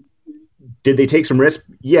UFC, did they take some risk?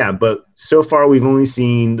 Yeah, but so far we've only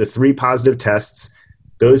seen the 3 positive tests.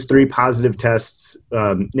 Those 3 positive tests,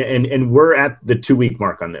 and we're at the 2-week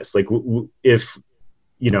mark on this. Like, if,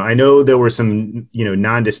 I know there were some,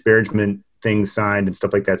 non-disparagement things signed and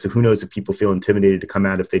stuff like that. So who knows if people feel intimidated to come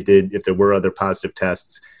out if there were other positive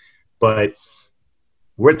tests. But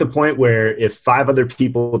we're at the point where if 5 other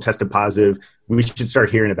people tested positive, we should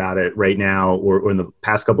start hearing about it right now or in the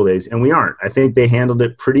past couple of days. And we aren't. I think they handled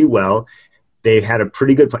it pretty well. They've had a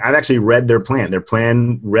pretty good plan. I've actually read their plan. Their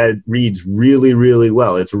plan reads really, really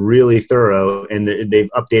well. It's really thorough, and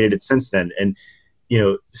they've updated it since then. And,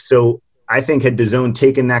 so I think had DAZN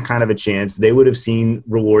taken that kind of a chance, they would have seen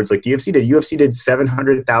rewards like the UFC did. UFC did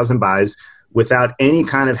 700,000 buys without any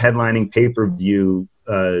kind of headlining pay-per-view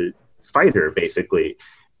fighter, basically.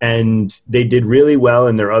 And they did really well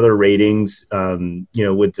in their other ratings,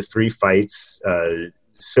 with the 3 fights.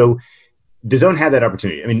 So DAZN had that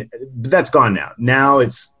opportunity. I mean, that's gone now. Now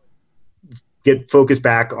it's get focused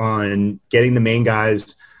back on getting the main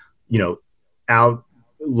guys, out,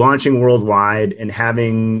 launching worldwide, and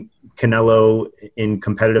having Canelo in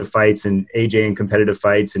competitive fights and AJ in competitive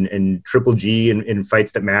fights and Triple G in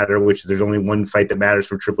fights that matter, which there's only one fight that matters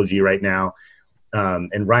for Triple G right now.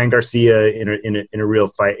 And Ryan Garcia in a real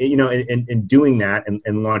fight, and doing that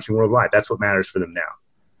and launching worldwide. That's what matters for them now.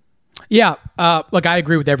 Yeah. Look, I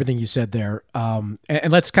agree with everything you said there.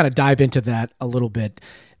 And let's kind of dive into that a little bit.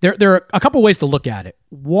 There are a couple ways to look at it.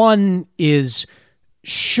 One is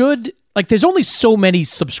there's only so many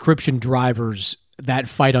subscription drivers that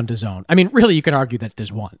fight on DAZN. I mean, really, you can argue that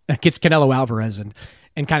there's one. It's Canelo Alvarez and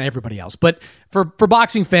kind of everybody else. But for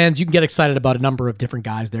boxing fans, you can get excited about a number of different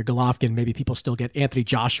guys there. Golovkin, maybe people still get Anthony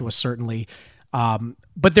Joshua, certainly.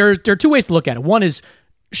 But there are 2 ways to look at it. One is,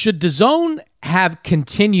 should DAZN have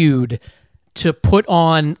continued to put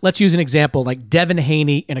on, let's use an example, like Devin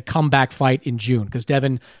Haney in a comeback fight in June? Because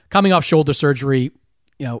Devin, coming off shoulder surgery,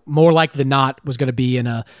 more likely than not was going to be in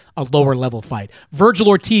a lower level fight. Virgil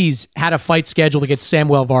Ortiz had a fight scheduled against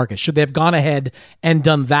Samuel Vargas. Should they have gone ahead and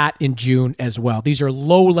done that in June as well? These are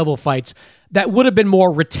low level fights that would have been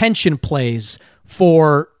more retention plays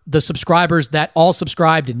for the subscribers that all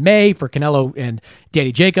subscribed in May for Canelo and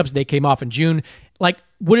Danny Jacobs. They came off in June. Like,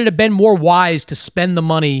 would it have been more wise to spend the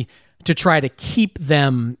money to try to keep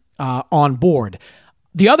them on board?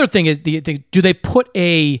 The other thing is, do they put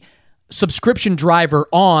a subscription driver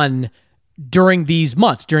on during these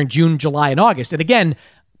months, during June, July, and August? And again,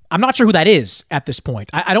 I'm not sure who that is at this point.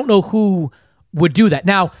 I don't know who would do that.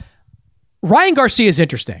 Now, Ryan Garcia is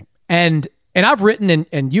interesting. And I've written,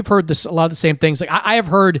 and you've heard this, a lot of the same things. Like, I have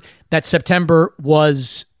heard that September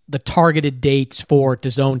was the targeted dates for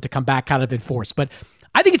DAZN to come back kind of in force. But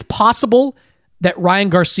I think it's possible that Ryan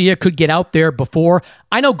Garcia could get out there before.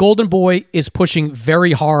 I know Golden Boy is pushing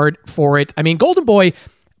very hard for it. I mean, Golden Boy,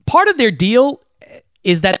 part of their deal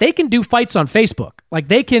is that they can do fights on Facebook. Like,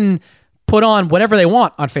 they can put on whatever they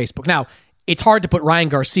want on Facebook. Now, it's hard to put Ryan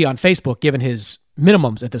Garcia on Facebook given his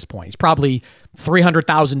minimums at this point. He's probably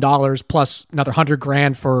 $300,000 plus another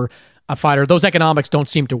 $100,000 for a fighter. Those economics don't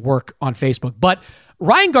seem to work on Facebook. But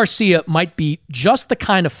Ryan Garcia might be just the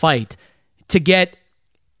kind of fight to get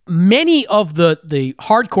many of the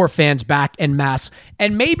hardcore fans back en masse,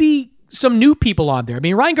 and maybe some new people on there. I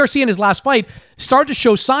mean, Ryan Garcia in his last fight started to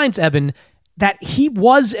show signs, Evan, that he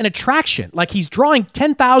was an attraction. Like, he's drawing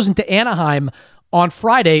 10,000 to Anaheim on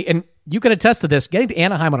Friday, and you can attest to this. Getting to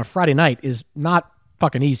Anaheim on a Friday night is not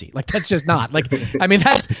fucking easy. Like, that's just not. Like, I mean,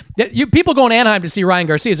 people going to Anaheim to see Ryan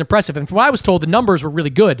Garcia is impressive. And from what I was told, the numbers were really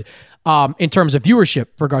good in terms of viewership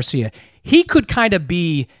for Garcia. He could kind of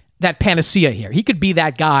be that panacea here. He could be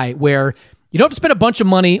that guy where you don't have to spend a bunch of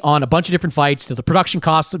money on a bunch of different fights. The production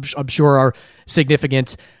costs, I'm sure, are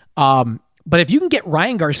significant. But if you can get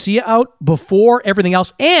Ryan Garcia out before everything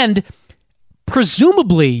else, and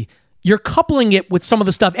presumably you're coupling it with some of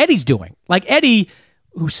the stuff Eddie's doing. Like, Eddie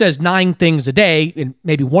who says 9 things a day, and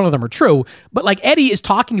maybe one of them are true, but like Eddie is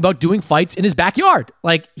talking about doing fights in his backyard.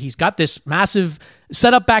 Like he's got this massive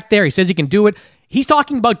setup back there. He says he can do it. He's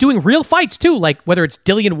talking about doing real fights too, like whether it's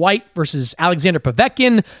Dillian White versus Alexander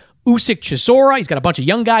Povetkin, Usyk Chisora. He's got a bunch of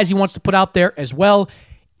young guys he wants to put out there as well.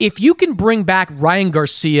 If you can bring back Ryan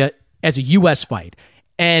Garcia as a U.S. fight,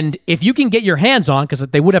 and if you can get your hands on, because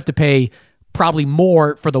they would have to pay probably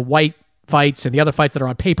more for the White fights and the other fights that are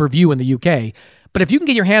on pay-per-view in the UK, but if you can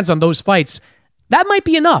get your hands on those fights, that might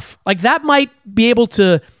be enough. Like that might be able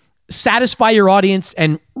to satisfy your audience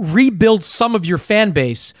and rebuild some of your fan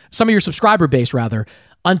base, some of your subscriber base rather,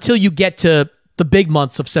 until you get to the big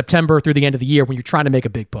months of September through the end of the year when you're trying to make a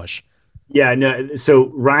big push. Yeah, no. So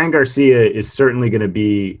Ryan Garcia is certainly going to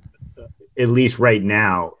be, at least right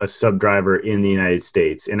now, a sub driver in the United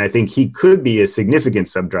States. And I think he could be a significant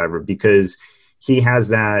sub driver because he has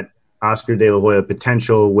that Oscar De La Hoya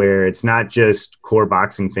potential where it's not just core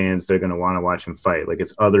boxing fans that are going to want to watch him fight. Like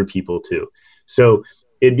it's other people too. So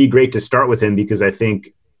it'd be great to start with him because I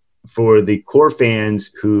think for the core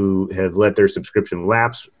fans who have let their subscription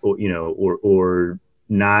lapse, or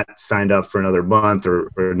not signed up for another month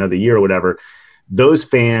or another year or whatever, those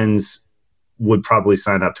fans would probably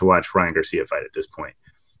sign up to watch Ryan Garcia fight at this point.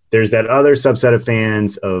 There's that other subset of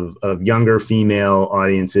fans of younger female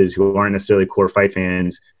audiences who aren't necessarily core fight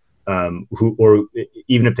fans, who, or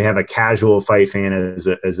even if they have a casual fight fan as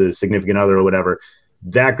a significant other or whatever,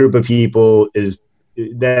 that group of people is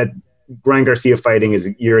that Ryan Garcia fighting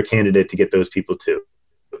is you're a candidate to get those people too.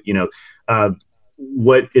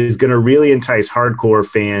 What is going to really entice hardcore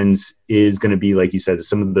fans is going to be, like you said,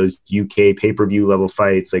 some of those UK pay-per-view level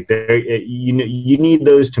fights. Like you need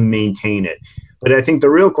those to maintain it. But I think the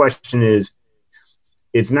real question is,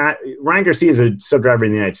 it's not Ryan Garcia is a sub driver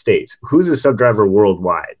in the United States. Who's a sub driver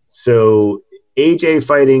worldwide? So AJ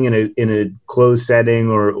fighting in a closed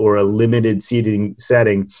setting or a limited seating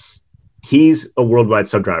setting, he's a worldwide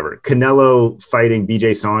sub driver. Canelo fighting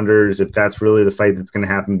BJ Saunders, if that's really the fight that's going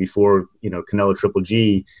to happen before Canelo Triple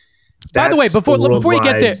G. By the way, before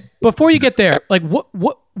you get there, like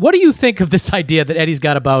what do you think of this idea that Eddie's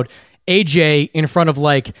got about AJ in front of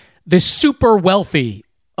like the super wealthy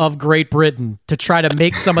of Great Britain to try to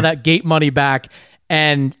make some of that gate money back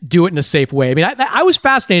and do it in a safe way? I mean, I was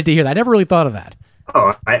fascinated to hear that. I never really thought of that.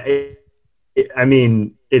 Oh, I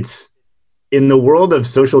mean, it's in the world of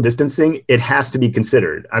social distancing, it has to be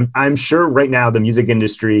considered. I'm sure right now the music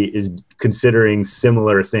industry is considering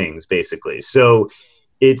similar things, basically. So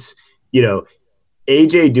it's,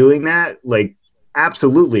 AJ doing that, like,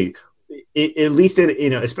 absolutely. At least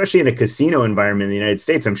in, especially in a casino environment in the United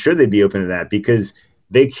States, I'm sure they'd be open to that because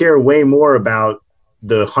they care way more about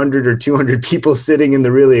the 100 or 200 people sitting in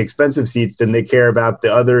the really expensive seats than they care about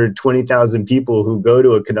the other 20,000 people who go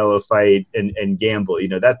to a Canelo fight and gamble.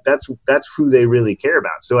 That's who they really care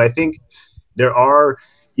about. So I think there are,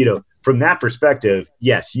 from that perspective,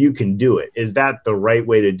 yes, you can do it. Is that the right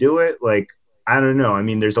way to do it? Like, I don't know. I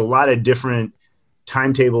mean, there's a lot of different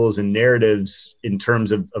timetables and narratives in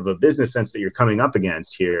terms of a business sense that you're coming up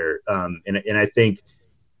against here. And I think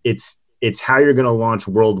it's how you're going to launch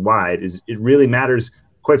worldwide. It really matters,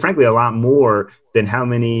 quite frankly, a lot more than how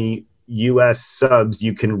many US subs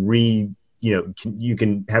you can you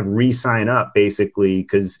can have re-sign up, basically,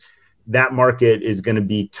 because that market is going to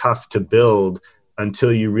be tough to build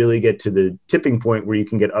until you really get to the tipping point where you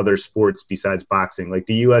can get other sports besides boxing. Like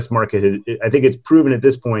the US market, I think it's proven at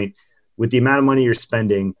this point, with the amount of money you're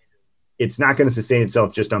spending, it's not going to sustain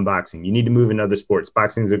itself just on boxing. You need to move into other sports.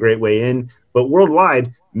 Boxing is a great way in, but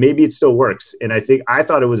worldwide, maybe it still works. And I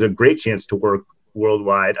thought it was a great chance to work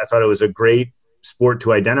worldwide. I thought it was a great sport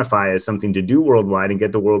to identify as something to do worldwide and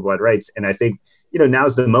get the worldwide rights. And I think,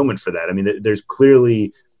 now's the moment for that. I mean, there's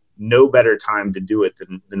clearly no better time to do it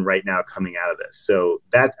than right now coming out of this. So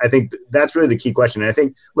I think that's really the key question. And I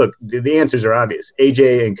think, look, the answers are obvious.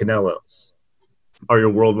 AJ and Canelo are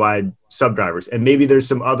your worldwide sub drivers. And maybe there's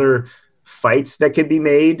some other fights that can be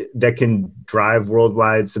made that can drive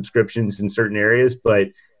worldwide subscriptions in certain areas, but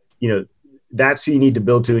that's who you need to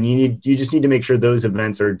build to, and you just need to make sure those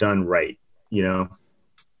events are done right. Yeah,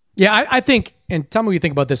 I think, and tell me what you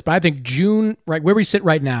think about this, but I think June, right where we sit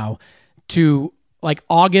right now, to like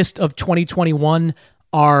August of 2021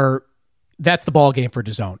 that's the ball game for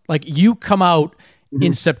DAZN. Like you come out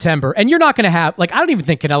in September, and you're not going to have, like, I don't even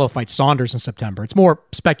think Canelo fights Saunders in September. It's more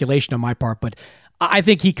speculation on my part, but I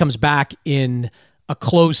think he comes back in a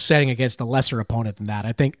close setting against a lesser opponent than that.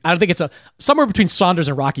 I don't think it's somewhere between Saunders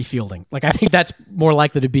and Rocky Fielding. Like, I think that's more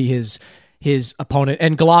likely to be his opponent.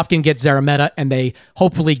 And Golovkin gets Zarameta, and they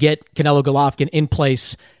hopefully get Canelo Golovkin in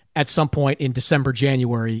place at some point in December,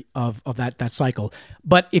 January of that cycle.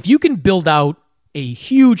 But if you can build out a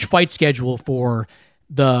huge fight schedule for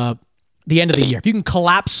the end of the year, if you can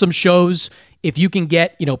collapse some shows, if you can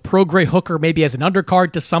get, Prograis Hooker maybe as an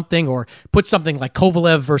undercard to something, or put something like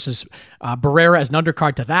Kovalev versus Barrera as an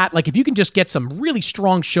undercard to that, like if you can just get some really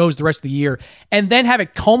strong shows the rest of the year and then have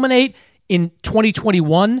it culminate in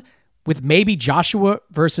 2021 with maybe Joshua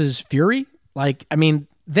versus Fury,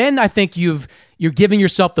 then I think you're giving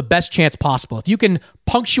yourself the best chance possible. If you can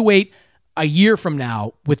punctuate a year from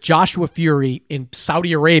now with Joshua Fury in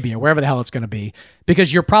Saudi Arabia, wherever the hell it's going to be,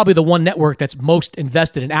 because you're probably the one network that's most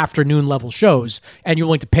invested in afternoon level shows and you're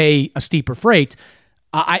willing to pay a steeper freight,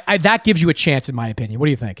 that gives you a chance, in my opinion. What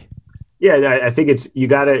do you think? Yeah, I think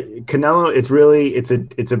Canelo,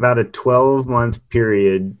 it's about a 12-month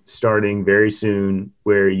period starting very soon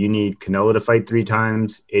where you need Canelo to fight 3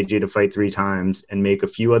 times, AJ to fight 3 times, and make a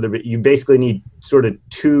few other. You basically need sort of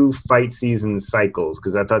 2 fight season cycles,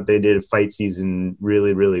 because I thought they did a fight season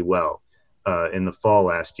really, really well in the fall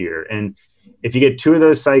last year. And if you get 2 of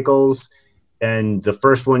those cycles, and the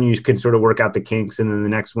first one you can sort of work out the kinks, and then the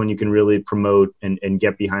next one you can really promote and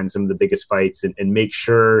get behind some of the biggest fights and make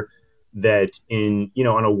sure that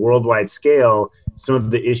on a worldwide scale, some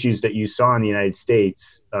of the issues that you saw in the United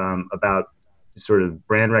States about sort of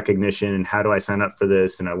brand recognition and how do I sign up for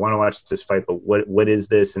this, and I want to watch this fight, but what is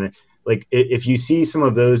this? And like, if you see some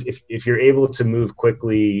of those, if you're able to move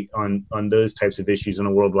quickly on those types of issues on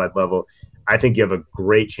a worldwide level, I think you have a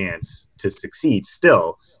great chance to succeed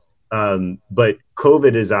still. But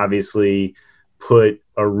COVID has obviously put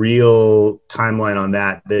a real timeline on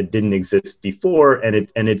that didn't exist before. And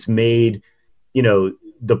it's made,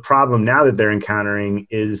 the problem now that they're encountering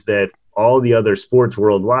is that all the other sports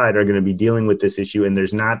worldwide are going to be dealing with this issue. And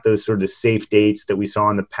there's not those sort of safe dates that we saw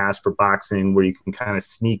in the past for boxing where you can kind of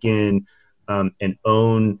sneak in and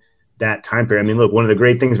own that time period. I mean, look, one of the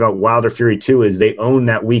great things about Wilder Fury 2 is they own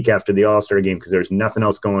that week after the All-Star game because there's nothing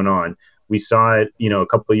else going on. We saw it, a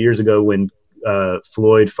couple of years ago when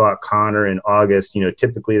Floyd fought Conor in August.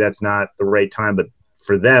 Typically that's not the right time, but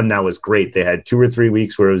for them, that was great. They had 2 or 3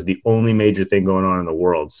 weeks where it was the only major thing going on in the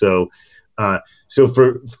world. So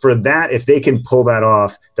for that, if they can pull that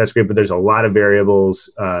off, that's great. But there's a lot of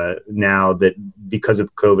variables now that because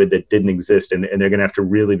of COVID that didn't exist, and they're going to have to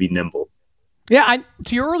really be nimble. Yeah,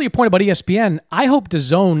 to your earlier point about ESPN, I hope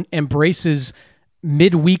DAZN embraces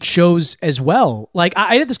midweek shows as well. Like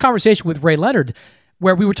I had this conversation with Ray Leonard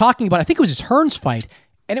where we were talking about, I think it was his Hearns fight,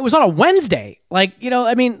 and it was on a Wednesday.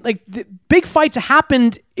 The big fights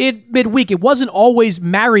happened in midweek. It wasn't always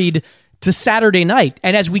married to Saturday night.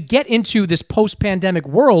 And as we get into this post-pandemic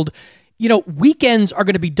world, weekends are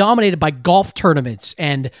going to be dominated by golf tournaments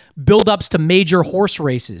and build-ups to major horse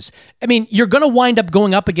races. I mean, you're going to wind up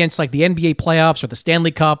going up against like the NBA playoffs or the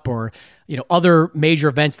Stanley Cup or, other major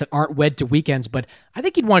events that aren't wed to weekends. But I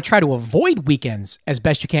think you'd want to try to avoid weekends as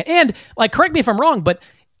best you can. And correct me if I'm wrong, but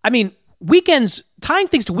I mean, weekends, tying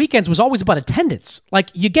things to weekends was always about attendance.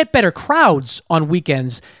 Like you get better crowds on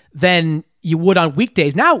weekends than you would on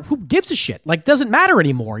weekdays. Now, who gives a shit? Doesn't matter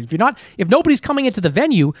anymore. If nobody's coming into the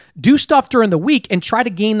venue, do stuff during the week and try to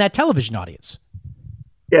gain that television audience.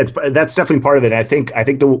 Yeah, that's definitely part of it. I think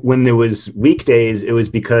when there was weekdays, it was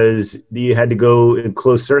because you had to go in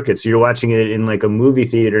closed circuit. So you're watching it in like a movie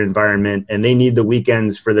theater environment, and they need the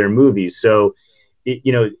weekends for their movies. So,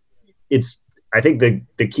 I think the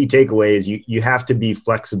key takeaway is you have to be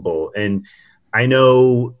flexible. And I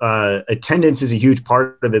know attendance is a huge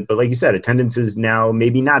part of it, but like you said, attendance is now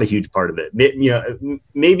maybe not a huge part of it.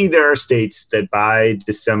 Maybe there are states that by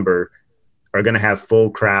December are going to have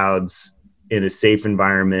full crowds in a safe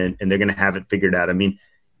environment, and they're going to have it figured out. I mean,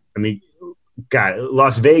 God,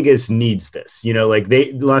 Las Vegas needs this.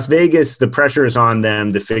 Las Vegas, the pressure is on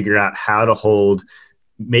them to figure out how to hold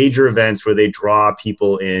major events where they draw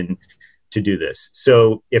people in to do this.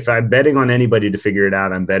 So if I'm betting on anybody to figure it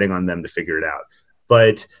out, I'm betting on them to figure it out.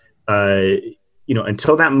 But,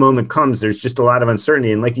 until that moment comes, there's just a lot of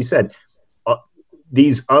uncertainty. And like you said,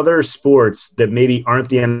 these other sports that maybe aren't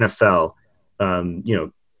the NFL,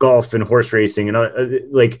 golf and horse racing,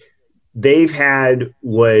 and they've had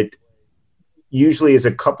what usually is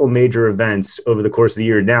a couple major events over the course of the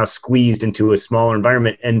year now squeezed into a smaller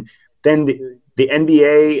environment. And then the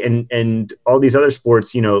NBA and all these other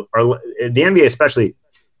sports, the NBA especially,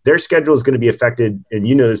 their schedule is going to be affected, and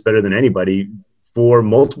this better than anybody, for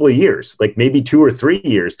multiple years, like maybe 2 or 3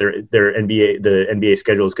 years. The NBA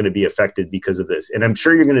schedule is going to be affected because of this, and I'm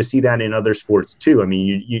sure you're going to see that in other sports too. I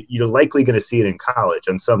mean, you're likely going to see it in college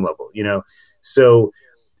on some level, So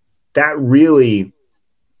that really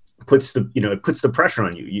puts the pressure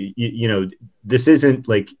on you. This isn't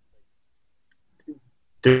like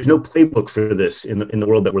there's no playbook for this in the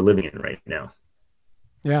world that we're living in right now.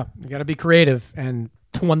 Yeah, you got to be creative, and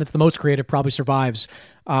the one that's the most creative probably survives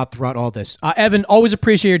throughout all this. Evan, always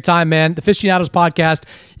appreciate your time, man. The Fistianados podcast,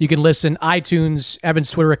 you can listen, iTunes,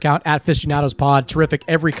 Evan's Twitter account, @FistianadosPod. Terrific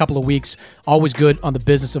every couple of weeks. Always good on the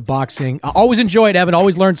business of boxing. Always enjoyed, Evan.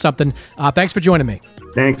 Always learned something. Thanks for joining me.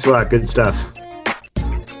 Thanks a lot. Good stuff.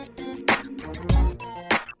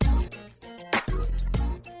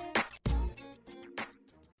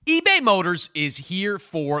 eBay Motors is here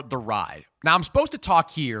for the ride. Now, I'm supposed to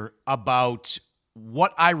talk here about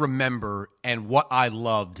what I remember and what I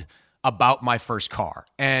loved about my first car.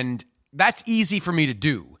 And that's easy for me to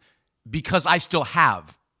do because I still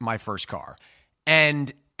have my first car.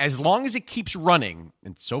 And as long as it keeps running,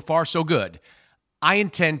 and so far so good, I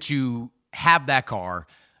intend to have that car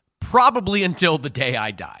probably until the day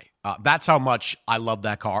I die. That's how much I love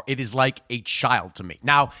that car. It is like a child to me.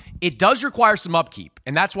 Now, it does require some upkeep,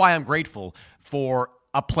 and that's why I'm grateful for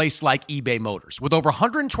a place like eBay Motors. With over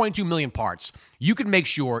 122 million parts, you can make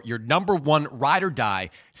sure your number one ride or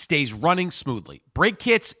die stays running smoothly. Brake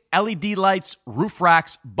kits, LED lights, roof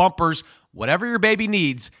racks, bumpers, whatever your baby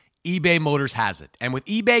needs, eBay Motors has it. And with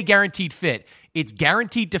eBay Guaranteed Fit, it's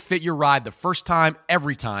guaranteed to fit your ride the first time,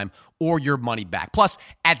 every time, or your money back. Plus,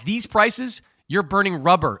 at these prices, you're burning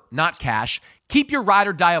rubber, not cash. Keep your ride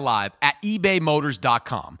or die alive at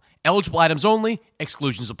ebaymotors.com. Eligible items only.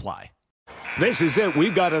 Exclusions apply. This is it.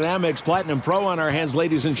 We've got an Amex Platinum Pro on our hands,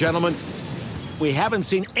 ladies and gentlemen. We haven't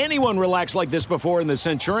seen anyone relax like this before in the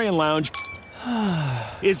Centurion Lounge.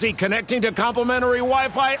 Is he connecting to complimentary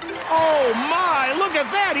Wi-Fi? Oh, my. Look at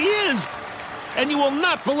that. He is. And you will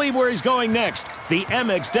not believe where he's going next. The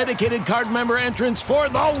Amex dedicated card member entrance for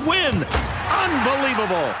the win.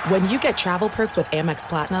 Unbelievable. When you get travel perks with Amex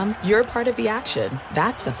Platinum, you're part of the action.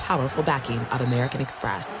 That's the powerful backing of American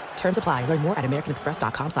Express. Terms apply. Learn more at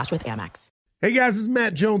americanexpress.com/withAmex. Hey guys, this is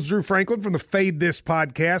Matt Jones, Drew Franklin from the Fade This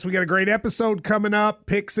podcast. We got a great episode coming up.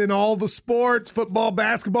 Picks in all the sports, football,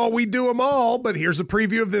 basketball, we do them all. But here's a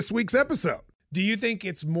preview of this week's episode. Do you think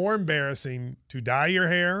it's more embarrassing to dye your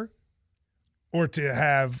hair or to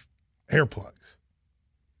have hair plugs?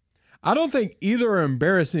 I don't think either are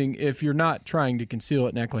embarrassing if you're not trying to conceal it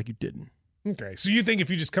and act like you didn't. Okay, so you think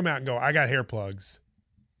if you just come out and go, I got hair plugs.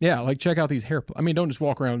 Yeah, like check out these hair plugs. I mean, don't just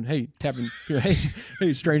walk around, hey, tapping,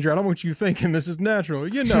 hey, stranger, I don't want you thinking this is natural.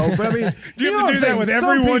 You know, but I mean, do you have to do that with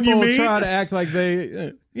everyone you meet? Try to act like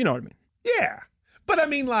they, you know what I mean? Yeah. But I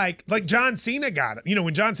mean, like John Cena got it. You know,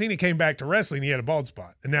 when John Cena came back to wrestling, he had a bald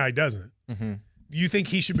spot, and now he doesn't. Mm-hmm. You think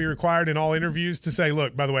he should be required in all interviews to say,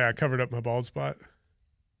 look, by the way, I covered up my bald spot?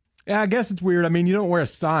 Yeah, I guess it's weird. I mean, you don't wear a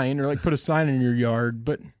sign or like put a sign in your yard,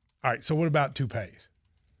 but. All right, so what about toupees?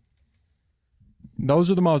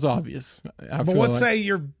 Those are the most obvious. But let's say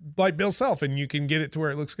you're like Bill Self and you can get it to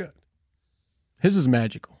where it looks good. His is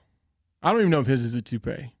magical. I don't even know if his is a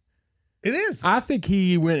toupee. It is. I think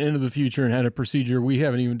he went into the future and had a procedure we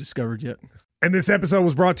haven't even discovered yet. And this episode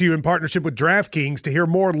was brought to you in partnership with DraftKings. To hear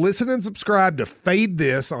more, listen and subscribe to Fade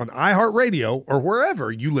This on iHeartRadio or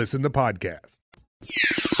wherever you listen to podcasts.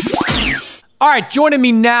 All right, joining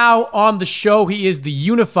me now on the show, he is the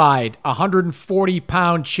unified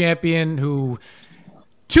 140-pound champion who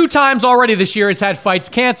 2 times already this year has had fights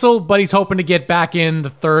canceled, but he's hoping to get back in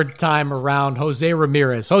the 3rd time around. Jose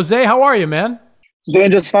Ramirez. Jose, how are you, man?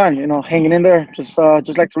 Doing just fine, hanging in there, just like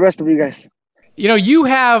the rest of you guys. You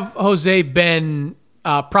have, Jose, been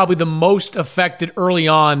probably the most affected early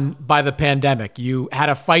on by the pandemic. You had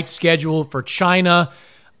a fight scheduled for China.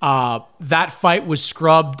 That fight was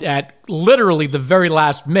scrubbed at literally the very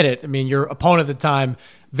last minute. I mean, your opponent at the time,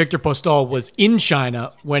 Victor Postol, was in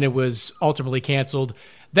China when it was ultimately canceled.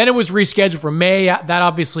 Then it was rescheduled for May. That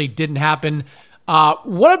obviously didn't happen.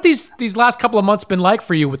 What have these last couple of months been like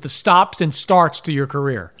for you with the stops and starts to your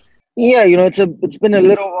career? Yeah, it's been a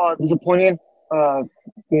little disappointing. It's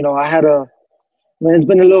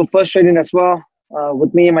been a little frustrating as well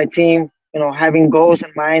with me and my team, having goals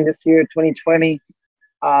in mind this year, 2020,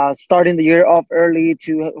 starting the year off early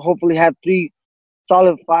to hopefully have 3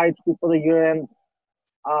 solid fights before the year ends.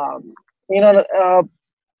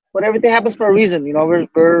 But everything happens for a reason.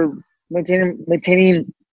 We're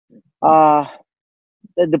maintaining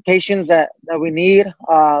the patience that we need,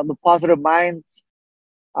 the positive minds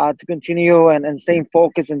to continue and staying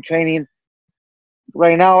focused and training.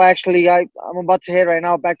 Right now, actually, I'm about to head right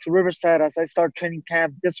now back to Riverside as I start training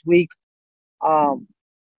camp this week. To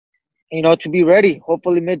be ready,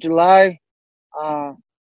 hopefully mid-July,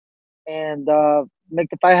 and make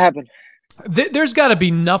the fight happen. There's got to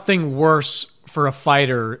be nothing worse for a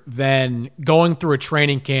fighter than going through a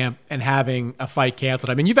training camp and having a fight canceled.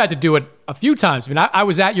 I mean, you've had to do it a few times. I mean, I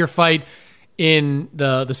was at your fight in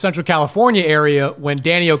the Central California area when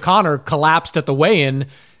Danny O'Connor collapsed at the weigh-in,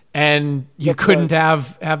 and you couldn't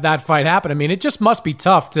have that fight happen. I mean, it just must be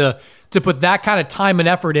tough to put that kind of time and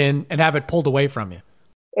effort in and have it pulled away from you.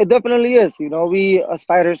 It definitely is. We as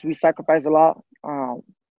fighters, we sacrifice a lot.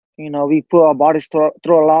 We put our bodies through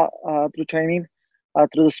a lot through training,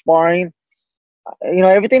 through the sparring.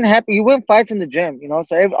 Everything happens. You win fights in the gym,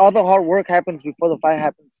 so all the hard work happens before the fight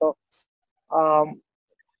happens. So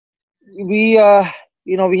we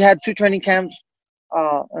had 2 training camps,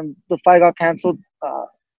 and the fight got canceled.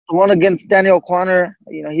 The one against Daniel O'Connor,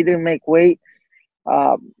 he didn't make weight.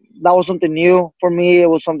 That was something new for me. It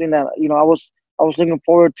was something that I was looking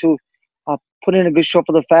forward to putting a good show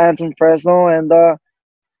for the fans in Fresno, and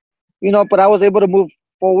but I was able to move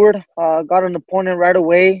forward. Got an opponent right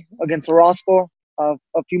away against Orozco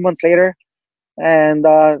a few months later, and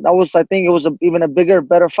that was, I think, it was even a bigger,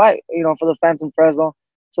 better fight, for the fans in Fresno.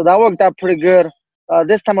 So that worked out pretty good.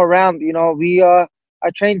 This time around,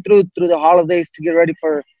 I trained through the holidays to get ready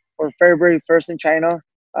for February 1st in China.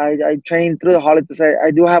 I trained through the holidays.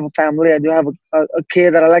 I do have a family. I do have a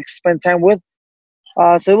kid that I like to spend time with.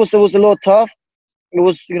 So it was a little tough. It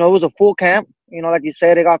was a full camp. Like you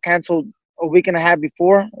said, it got canceled a week and a half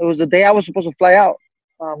before. It was the day I was supposed to fly out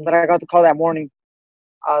that I got the call that morning.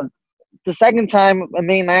 The second time, on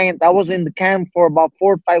May 9th, I was in the camp for about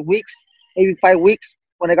 4 or 5 weeks, maybe 5 weeks,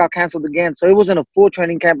 when it got canceled again. So it wasn't a full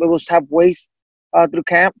training camp. It was halfway through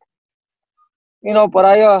camp. But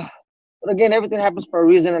again, everything happens for a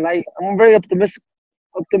reason, and I'm a very optimistic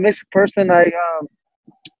person. I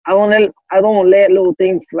don't let little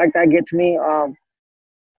things like that get to me. I'm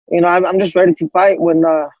just ready to fight when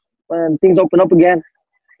things open up again.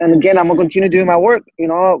 And again, I'm gonna continue doing my work.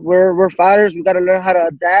 We're fighters. We got to learn how to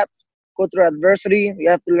adapt, go through adversity. We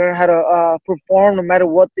have to learn how to perform no matter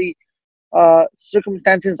what the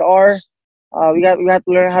circumstances are. We have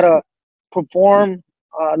to learn how to perform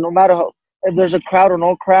no matter if there's a crowd or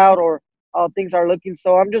no crowd, or how things are looking.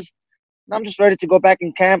 So I'm just ready to go back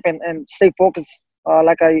in camp and stay focused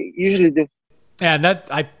like I usually do. Yeah,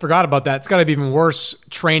 I forgot about that. It's got to be even worse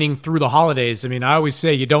training through the holidays. I mean, I always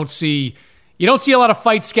say you don't see a lot of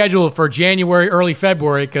fights scheduled for January, early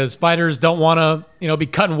February, because fighters don't want to, be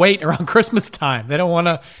cutting weight around Christmas time. They don't want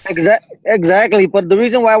to. Exactly. But the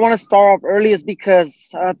reason why I want to start off early is because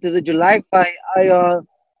after the July fight, I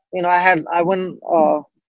went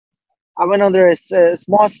under a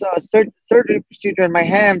small surgery procedure in my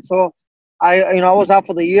hand. So I was out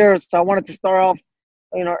for the year. So I wanted to start off,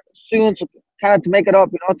 soon, to kind of to make it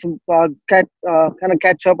up, to kind of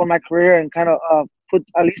catch up on my career and kind of put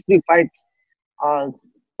at least 3 fights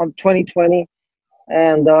from 2020.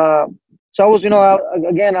 And so I was,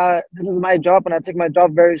 again, this is my job, and I take my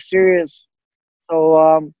job very serious.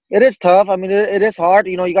 So it is tough. I mean, it is hard.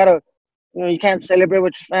 You gotta, you can't celebrate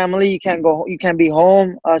with your family. You can't be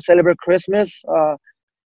home, celebrate Christmas. All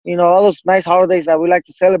those nice holidays that we like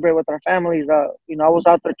to celebrate with our families. I was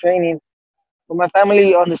out there training. But my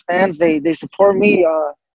family understands. They support me.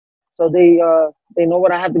 So they know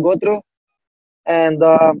what I have to go through. And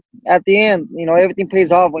at the end, everything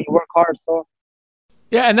pays off when you work hard. So.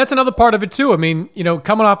 Yeah, and that's another part of it too. I mean,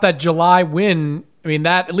 coming off that July win, I mean,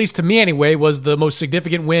 that, at least to me anyway, was the most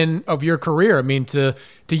significant win of your career. I mean, to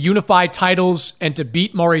unify titles and to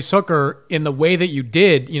beat Maurice Hooker in the way that you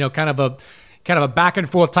did, kind of a back and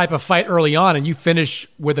forth type of fight early on, and you finish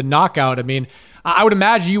with a knockout. I mean, I would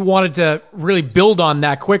imagine you wanted to really build on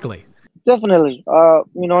that quickly. Definitely.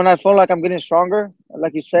 And I feel like I'm getting stronger,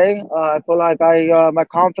 like you say. I feel like my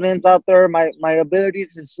confidence out there, my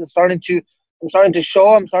abilities is starting to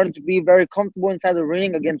show. I'm starting to be very comfortable inside the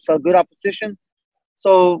ring against a good opposition.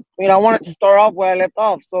 So, I wanted to start off where I left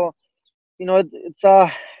off. So,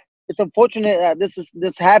 it's unfortunate that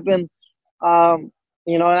this happened. And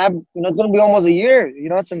it's going to be almost a year,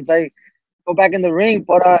 since I go back in the ring.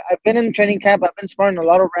 But I've been in training camp. I've been sparring a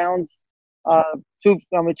lot of rounds. 2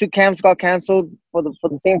 camps got canceled for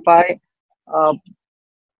the same fight.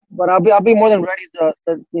 But I'll be more than ready to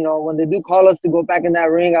when they do call us to go back in that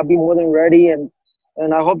ring, I'll be more than ready, and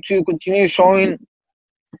I hope to continue showing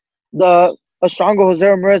a stronger Jose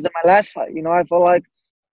Ramirez than my last fight. I feel like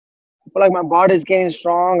my body is getting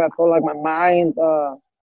strong. I feel like my mind,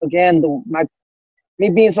 again, me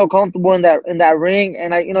being so comfortable in that ring,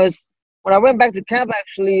 and it's when I went back to camp,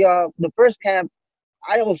 actually, the first camp,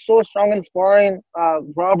 I was so strong in sparring.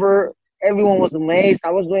 Robert, everyone was amazed.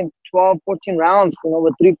 I was doing 12, 14 rounds,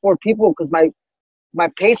 with 3-4 people, because my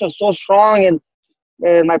pace was so strong, and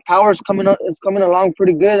and my power is coming along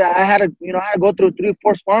pretty good. I had to go through 3 or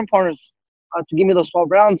 4 sparring partners to give me those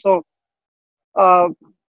 12 rounds. So, and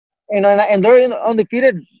they're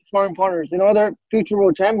undefeated sparring partners. They're future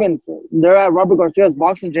world champions. They're at Robert Garcia's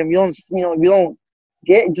boxing gym. You don't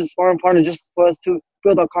get just sparring partners just for us to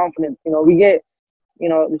build our confidence. We get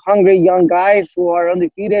hungry young guys who are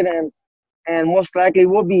undefeated and most likely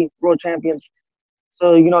will be world champions.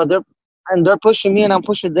 So they're pushing me and I'm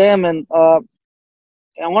pushing them, and I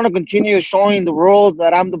want to continue showing the world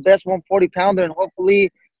that I'm the best 140 pounder, and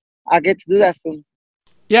hopefully I get to do that soon.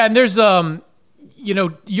 Yeah, and there's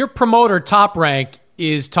your promoter Top Rank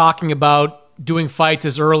is talking about doing fights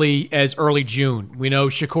as early June. We know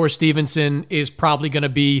Shakur Stevenson is probably going to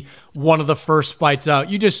be one of the first fights out.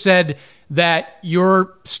 You just said that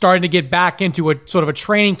you're starting to get back into a sort of a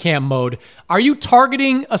training camp mode. Are you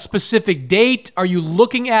targeting a specific date? Are you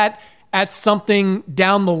looking at something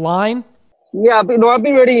down the line? Yeah, I'll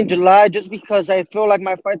be ready in July just because I feel like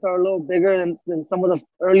my fights are a little bigger than some of the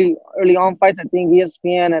early on fights. I think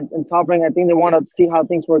ESPN and Top Rank, I think they want to see how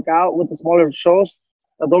things work out with the smaller shows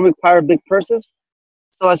that don't require big purses.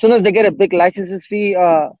 So as soon as they get a big licenses fee,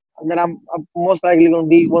 then I'm most likely going to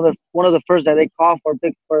be one of the first that they call for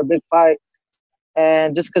a big fight,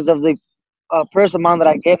 and just because of the purse amount that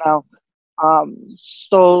I get now.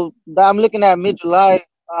 So I'm looking at mid-July,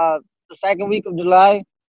 the second week of July.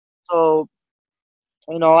 So,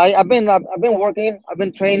 I've been working. I've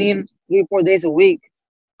been training 3 or 4 days a week.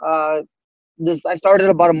 I started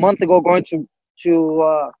about a month ago going to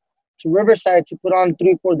Riverside to put on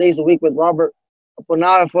 3 or 4 days a week with Robert. But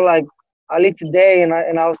now I feel like I leave today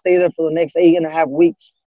and I'll stay there for the next 8.5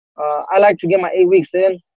 weeks. I like to get my 8 weeks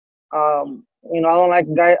in. I don't like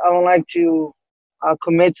to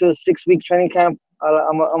commit to a 6-week training camp.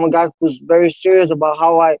 I'm a guy who's very serious about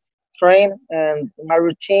how I train and my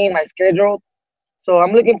routine, my schedule. So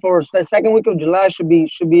I'm looking for the second week of July should be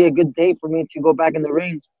a good date for me to go back in the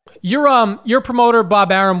ring. Your promoter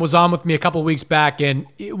Bob Arum was on with me a couple of weeks back, and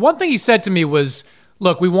one thing he said to me was,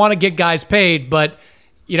 "Look, we want to get guys paid, but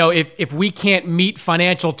if we can't meet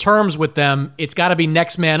financial terms with them, it's got to be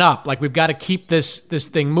next man up. Like we've got to keep this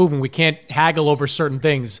thing moving. We can't haggle over certain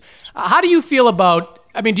things." How do you feel about?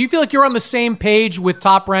 I mean, do you feel like you're on the same page with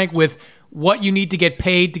Top Rank with what you need to get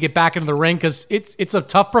paid to get back into the ring? Because it's a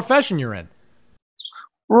tough profession you're in.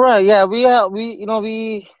 Right. Yeah.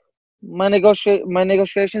 My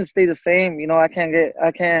negotiations stay the same.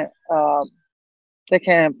 They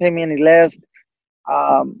can't pay me any less.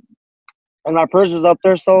 And my purse is up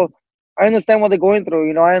there. So I understand what they're going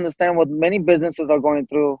through. I understand what many businesses are going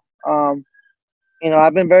through.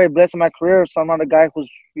 I've been very blessed in my career. So I'm not a guy who's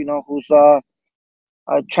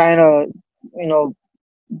trying to,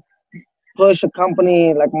 push a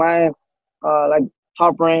company like mine, like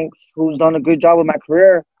Top Ranks, who's done a good job with my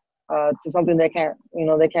career, to something they can't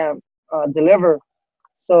deliver.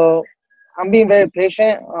 So I'm being very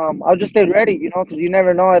patient. I'll just stay ready, because you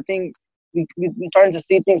never know. I think we're starting to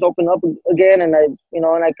see things open up again, and I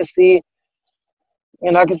can see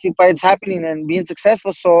fights happening and being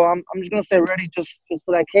successful. So I'm just gonna stay ready just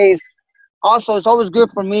for that case. Also, it's always good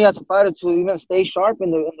for me as a fighter to even stay sharp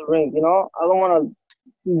in the ring. I don't want to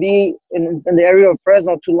be in the area of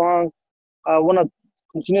Fresno too long. I want to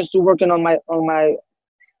continue to working on my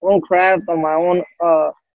own craft, on my own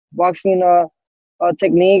boxing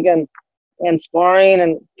technique and sparring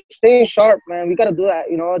and staying sharp, man. We got to do that.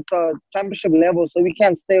 It's a championship level, so we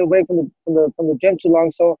can't stay away from the gym too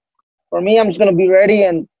long. So for me, I'm just gonna be ready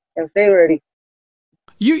and stay ready.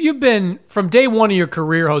 You've been, from day one of your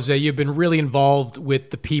career, Jose, you've been really involved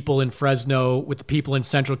with the people in Fresno, with the people in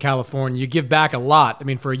Central California. You give back a lot. I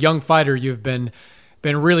mean, for a young fighter, you've been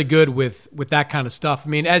really good with that kind of stuff. I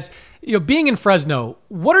mean, as being in Fresno,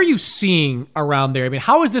 what are you seeing around there? I mean,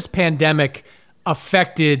 how has this pandemic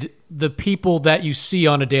affected the people that you see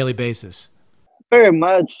on a daily basis? Very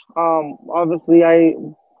much. Obviously,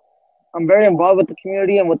 I'm very involved with the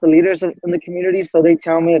community and with the leaders in the community, so they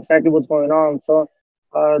tell me exactly what's going on. So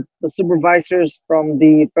the supervisors from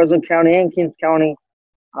the Fresno County and Kings County,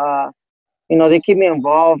 they keep me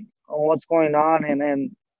involved on what's going on,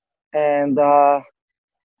 and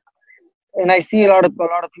I see a lot of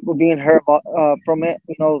people being hurt from it.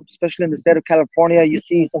 Especially in the state of California, you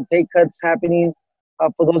see some pay cuts happening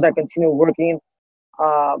for those that continue working.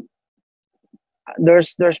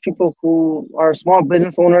 There's people who are small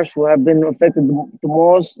business owners who have been affected the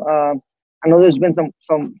most. I know there's been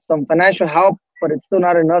some financial help, but it's still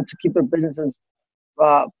not enough to keep their businesses,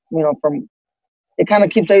 from. It kind of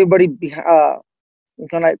keeps everybody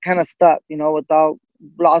kind of stuck, without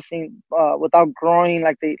blossoming, without growing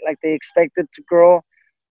like they expected to grow.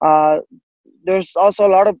 there's also a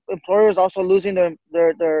lot of employers also losing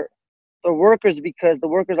their workers because the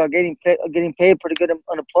workers are getting paid pretty good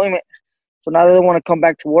unemployment. So now they want to come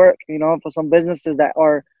back to work. For some businesses that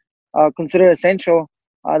are considered essential,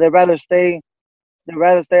 they'd rather stay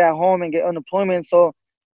at home and get unemployment. So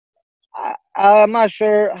I'm not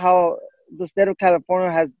sure how the state of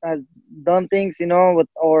California has done things,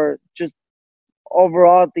 or just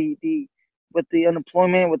overall with the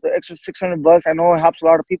unemployment, with the extra $600. I know it helps a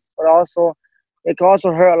lot of people, but also it can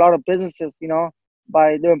also hurt a lot of businesses,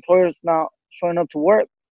 by their employers not showing up to work.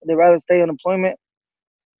 They'd rather stay unemployment.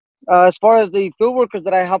 As far as the field workers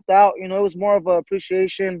that I helped out, it was more of an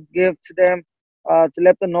appreciation gift to them, to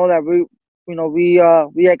let them know that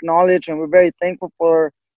we acknowledge and we're very thankful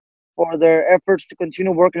for their efforts to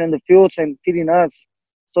continue working in the fields and feeding us.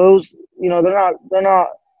 So it was,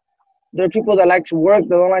 they're people that like to work.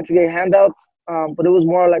 They don't like to get handouts. But it was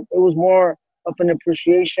more of an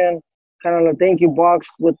appreciation, kind of a thank you box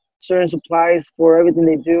with certain supplies for everything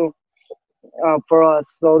they do for us.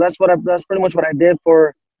 So that's pretty much what I did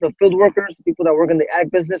for the field workers, the people that work in the ag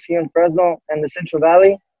business here in Fresno and the Central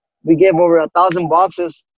Valley. We gave over 1,000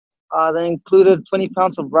 boxes. That included 20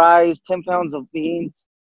 pounds of rice, 10 pounds of beans,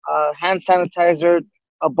 hand sanitizer,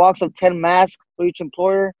 a box of 10 masks for each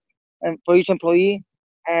employer and for each employee,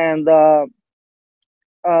 and a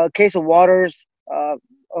case of waters,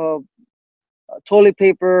 toilet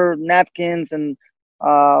paper, napkins, and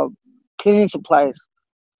cleaning supplies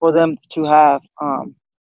for them to have.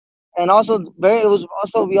 And also,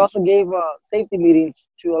 we also gave safety meetings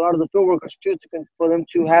to a lot of the field workers too, for them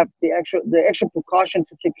to have the extra precaution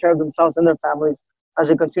to take care of themselves and their families as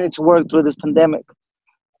they continue to work through this pandemic.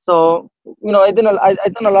 So, I done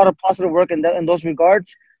a lot of positive work in those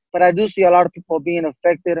regards, but I do see a lot of people being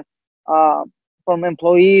affected from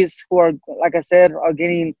employees who are, like I said, are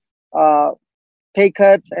getting pay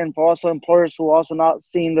cuts, and for also employers who are also not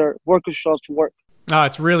seeing their workers show up to work.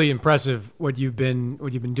 It's really impressive what you've been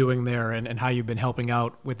doing there and how you've been helping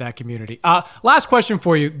out with that community. Last question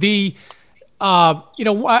for you.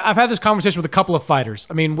 I've had this conversation with a couple of fighters.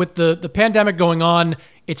 I mean, with the pandemic going on,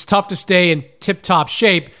 it's tough to stay in tip-top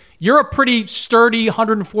shape. You're a pretty sturdy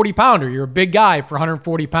 140-pounder. You're a big guy for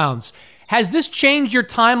 140 pounds. Has this changed your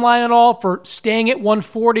timeline at all for staying at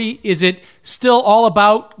 140? Is it still all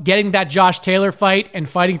about getting that Josh Taylor fight and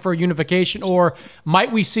fighting for unification, or might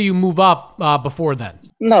we see you move up before then?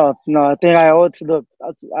 No. I think I owe it to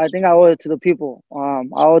the people. I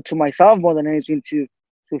owe it to myself more than anything to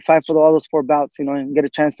fight for all those 4 bouts, and get a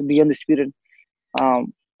chance to be undisputed. I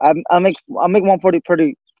make 140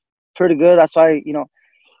 pretty good. That's why,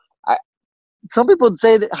 some people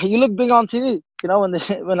say that you look big on TV,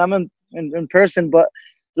 when I'm in person, but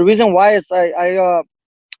the reason why is I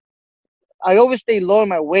always stay low in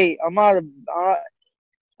my weight.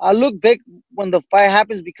 I look big when the fight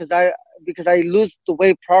happens because I lose the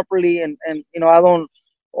weight properly, and I don't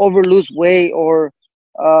over lose weight, or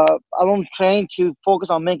I don't train to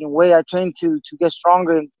focus on making weight. I train to get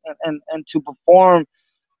stronger and to perform.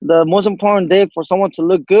 The most important day for someone to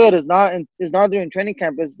look good is not during training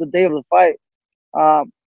camp. It's the day of the fight.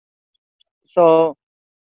 So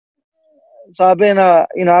I've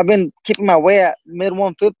been keeping my weight at mid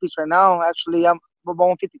 150s right now. Actually, I'm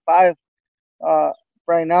about 155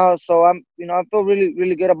 right now. So I feel really,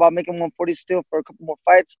 really good about making 140 still for a couple more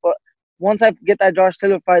fights. But once I get that Josh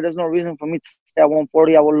Taylor fight, there's no reason for me to stay at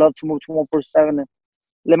 140. I would love to move to 147 and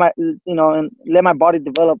let my body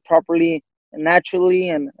develop properly and naturally,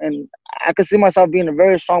 and I could see myself being a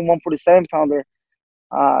very strong 147 pounder.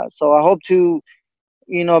 So I hope to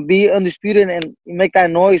be undisputed and make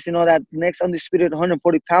that noise, that next undisputed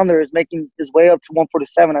 140 pounder is making his way up to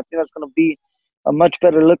 147. I think that's going to be a much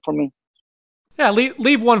better look for me. Yeah, leave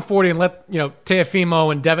 140 and let,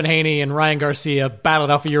 Teofimo and Devin Haney and Ryan Garcia battle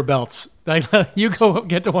it out for your belts. You go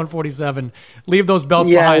get to 147, leave those belts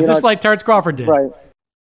behind, just like Terrence Crawford did. Right.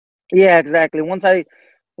 Yeah, exactly. Once I,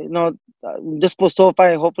 this Postol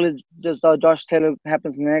fight, hopefully just Josh Taylor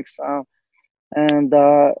happens next, and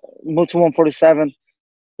move to 147.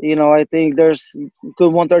 I think there's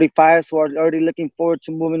good 135s who are already looking forward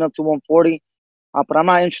to moving up to 140. But I'm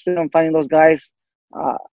not interested in fighting those guys,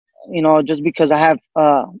 just because I have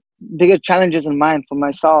bigger challenges in mind for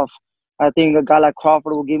myself. I think a guy like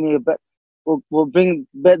Crawford will give me will bring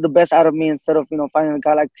the best out of me instead of, fighting a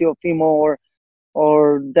guy like Teofimo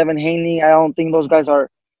or Devin Haney. I don't think those guys are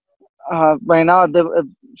right now.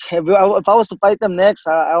 If I was to fight them next,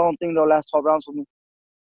 I don't think they'll last 12 rounds with me.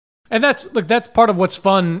 And that's part of what's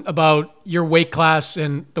fun about your weight class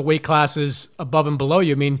and the weight classes above and below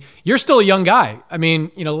you. I mean, you're still a young guy. I mean,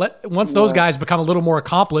 once those guys become a little more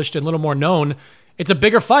accomplished and a little more known, it's a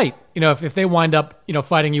bigger fight, if they wind up,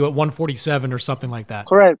 fighting you at 147 or something like that.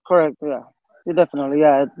 Correct. Yeah. Definitely.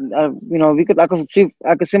 Yeah. I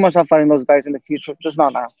could see myself fighting those guys in the future, just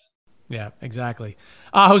not now. Yeah, exactly.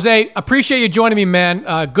 Jose, appreciate you joining me,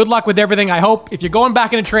 man. Good luck with everything. I hope if you're going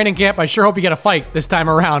back into training camp, I sure hope you get a fight this time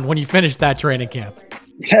around when you finish that training camp.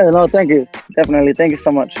 Yeah, no, thank you. Definitely. Thank you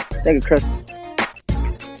so much. Thank you, Chris.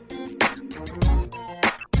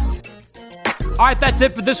 All right, that's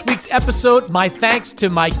it for this week's episode. My thanks to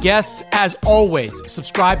my guests. As always,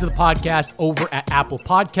 subscribe to the podcast over at Apple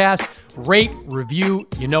Podcasts. Rate, review.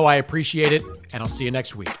 I appreciate it. And I'll see you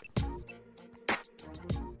next week.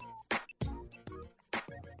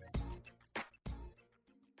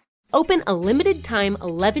 Open a limited-time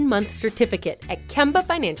 11-month certificate at Kemba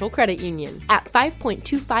Financial Credit Union. At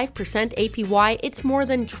 5.25% APY, it's more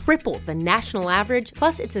than triple the national average,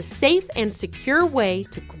 plus it's a safe and secure way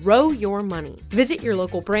to grow your money. Visit your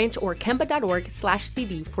local branch or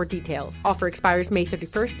kemba.org/cd for details. Offer expires May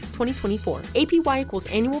 31st, 2024. APY equals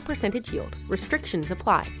annual percentage yield. Restrictions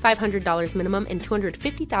apply. $500 minimum and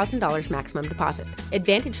 $250,000 maximum deposit.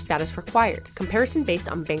 Advantage status required. Comparison based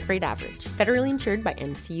on bank rate average. Federally insured by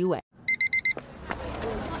NCUA.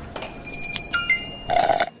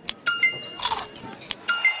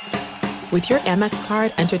 With your Amex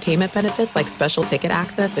card, entertainment benefits like special ticket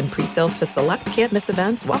access and pre-sales to select can't-miss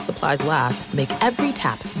events while supplies last make every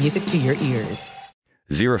tap music to your ears.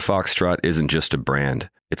 Zero Foxtrot isn't just a brand,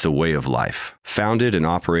 it's a way of life. Founded and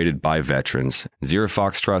operated by veterans, Zero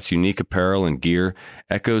Foxtrot's unique apparel and gear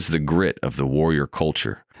echoes the grit of the warrior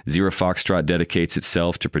culture. Zero Foxtrot dedicates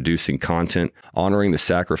itself to producing content, honoring the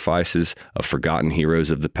sacrifices of forgotten heroes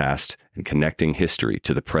of the past, and connecting history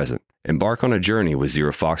to the present. Embark on a journey with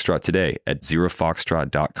Zero Foxtrot today at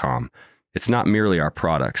zerofoxtrot.com. It's not merely our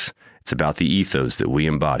products, it's about the ethos that we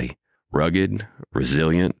embody. Rugged,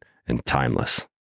 resilient, and timeless.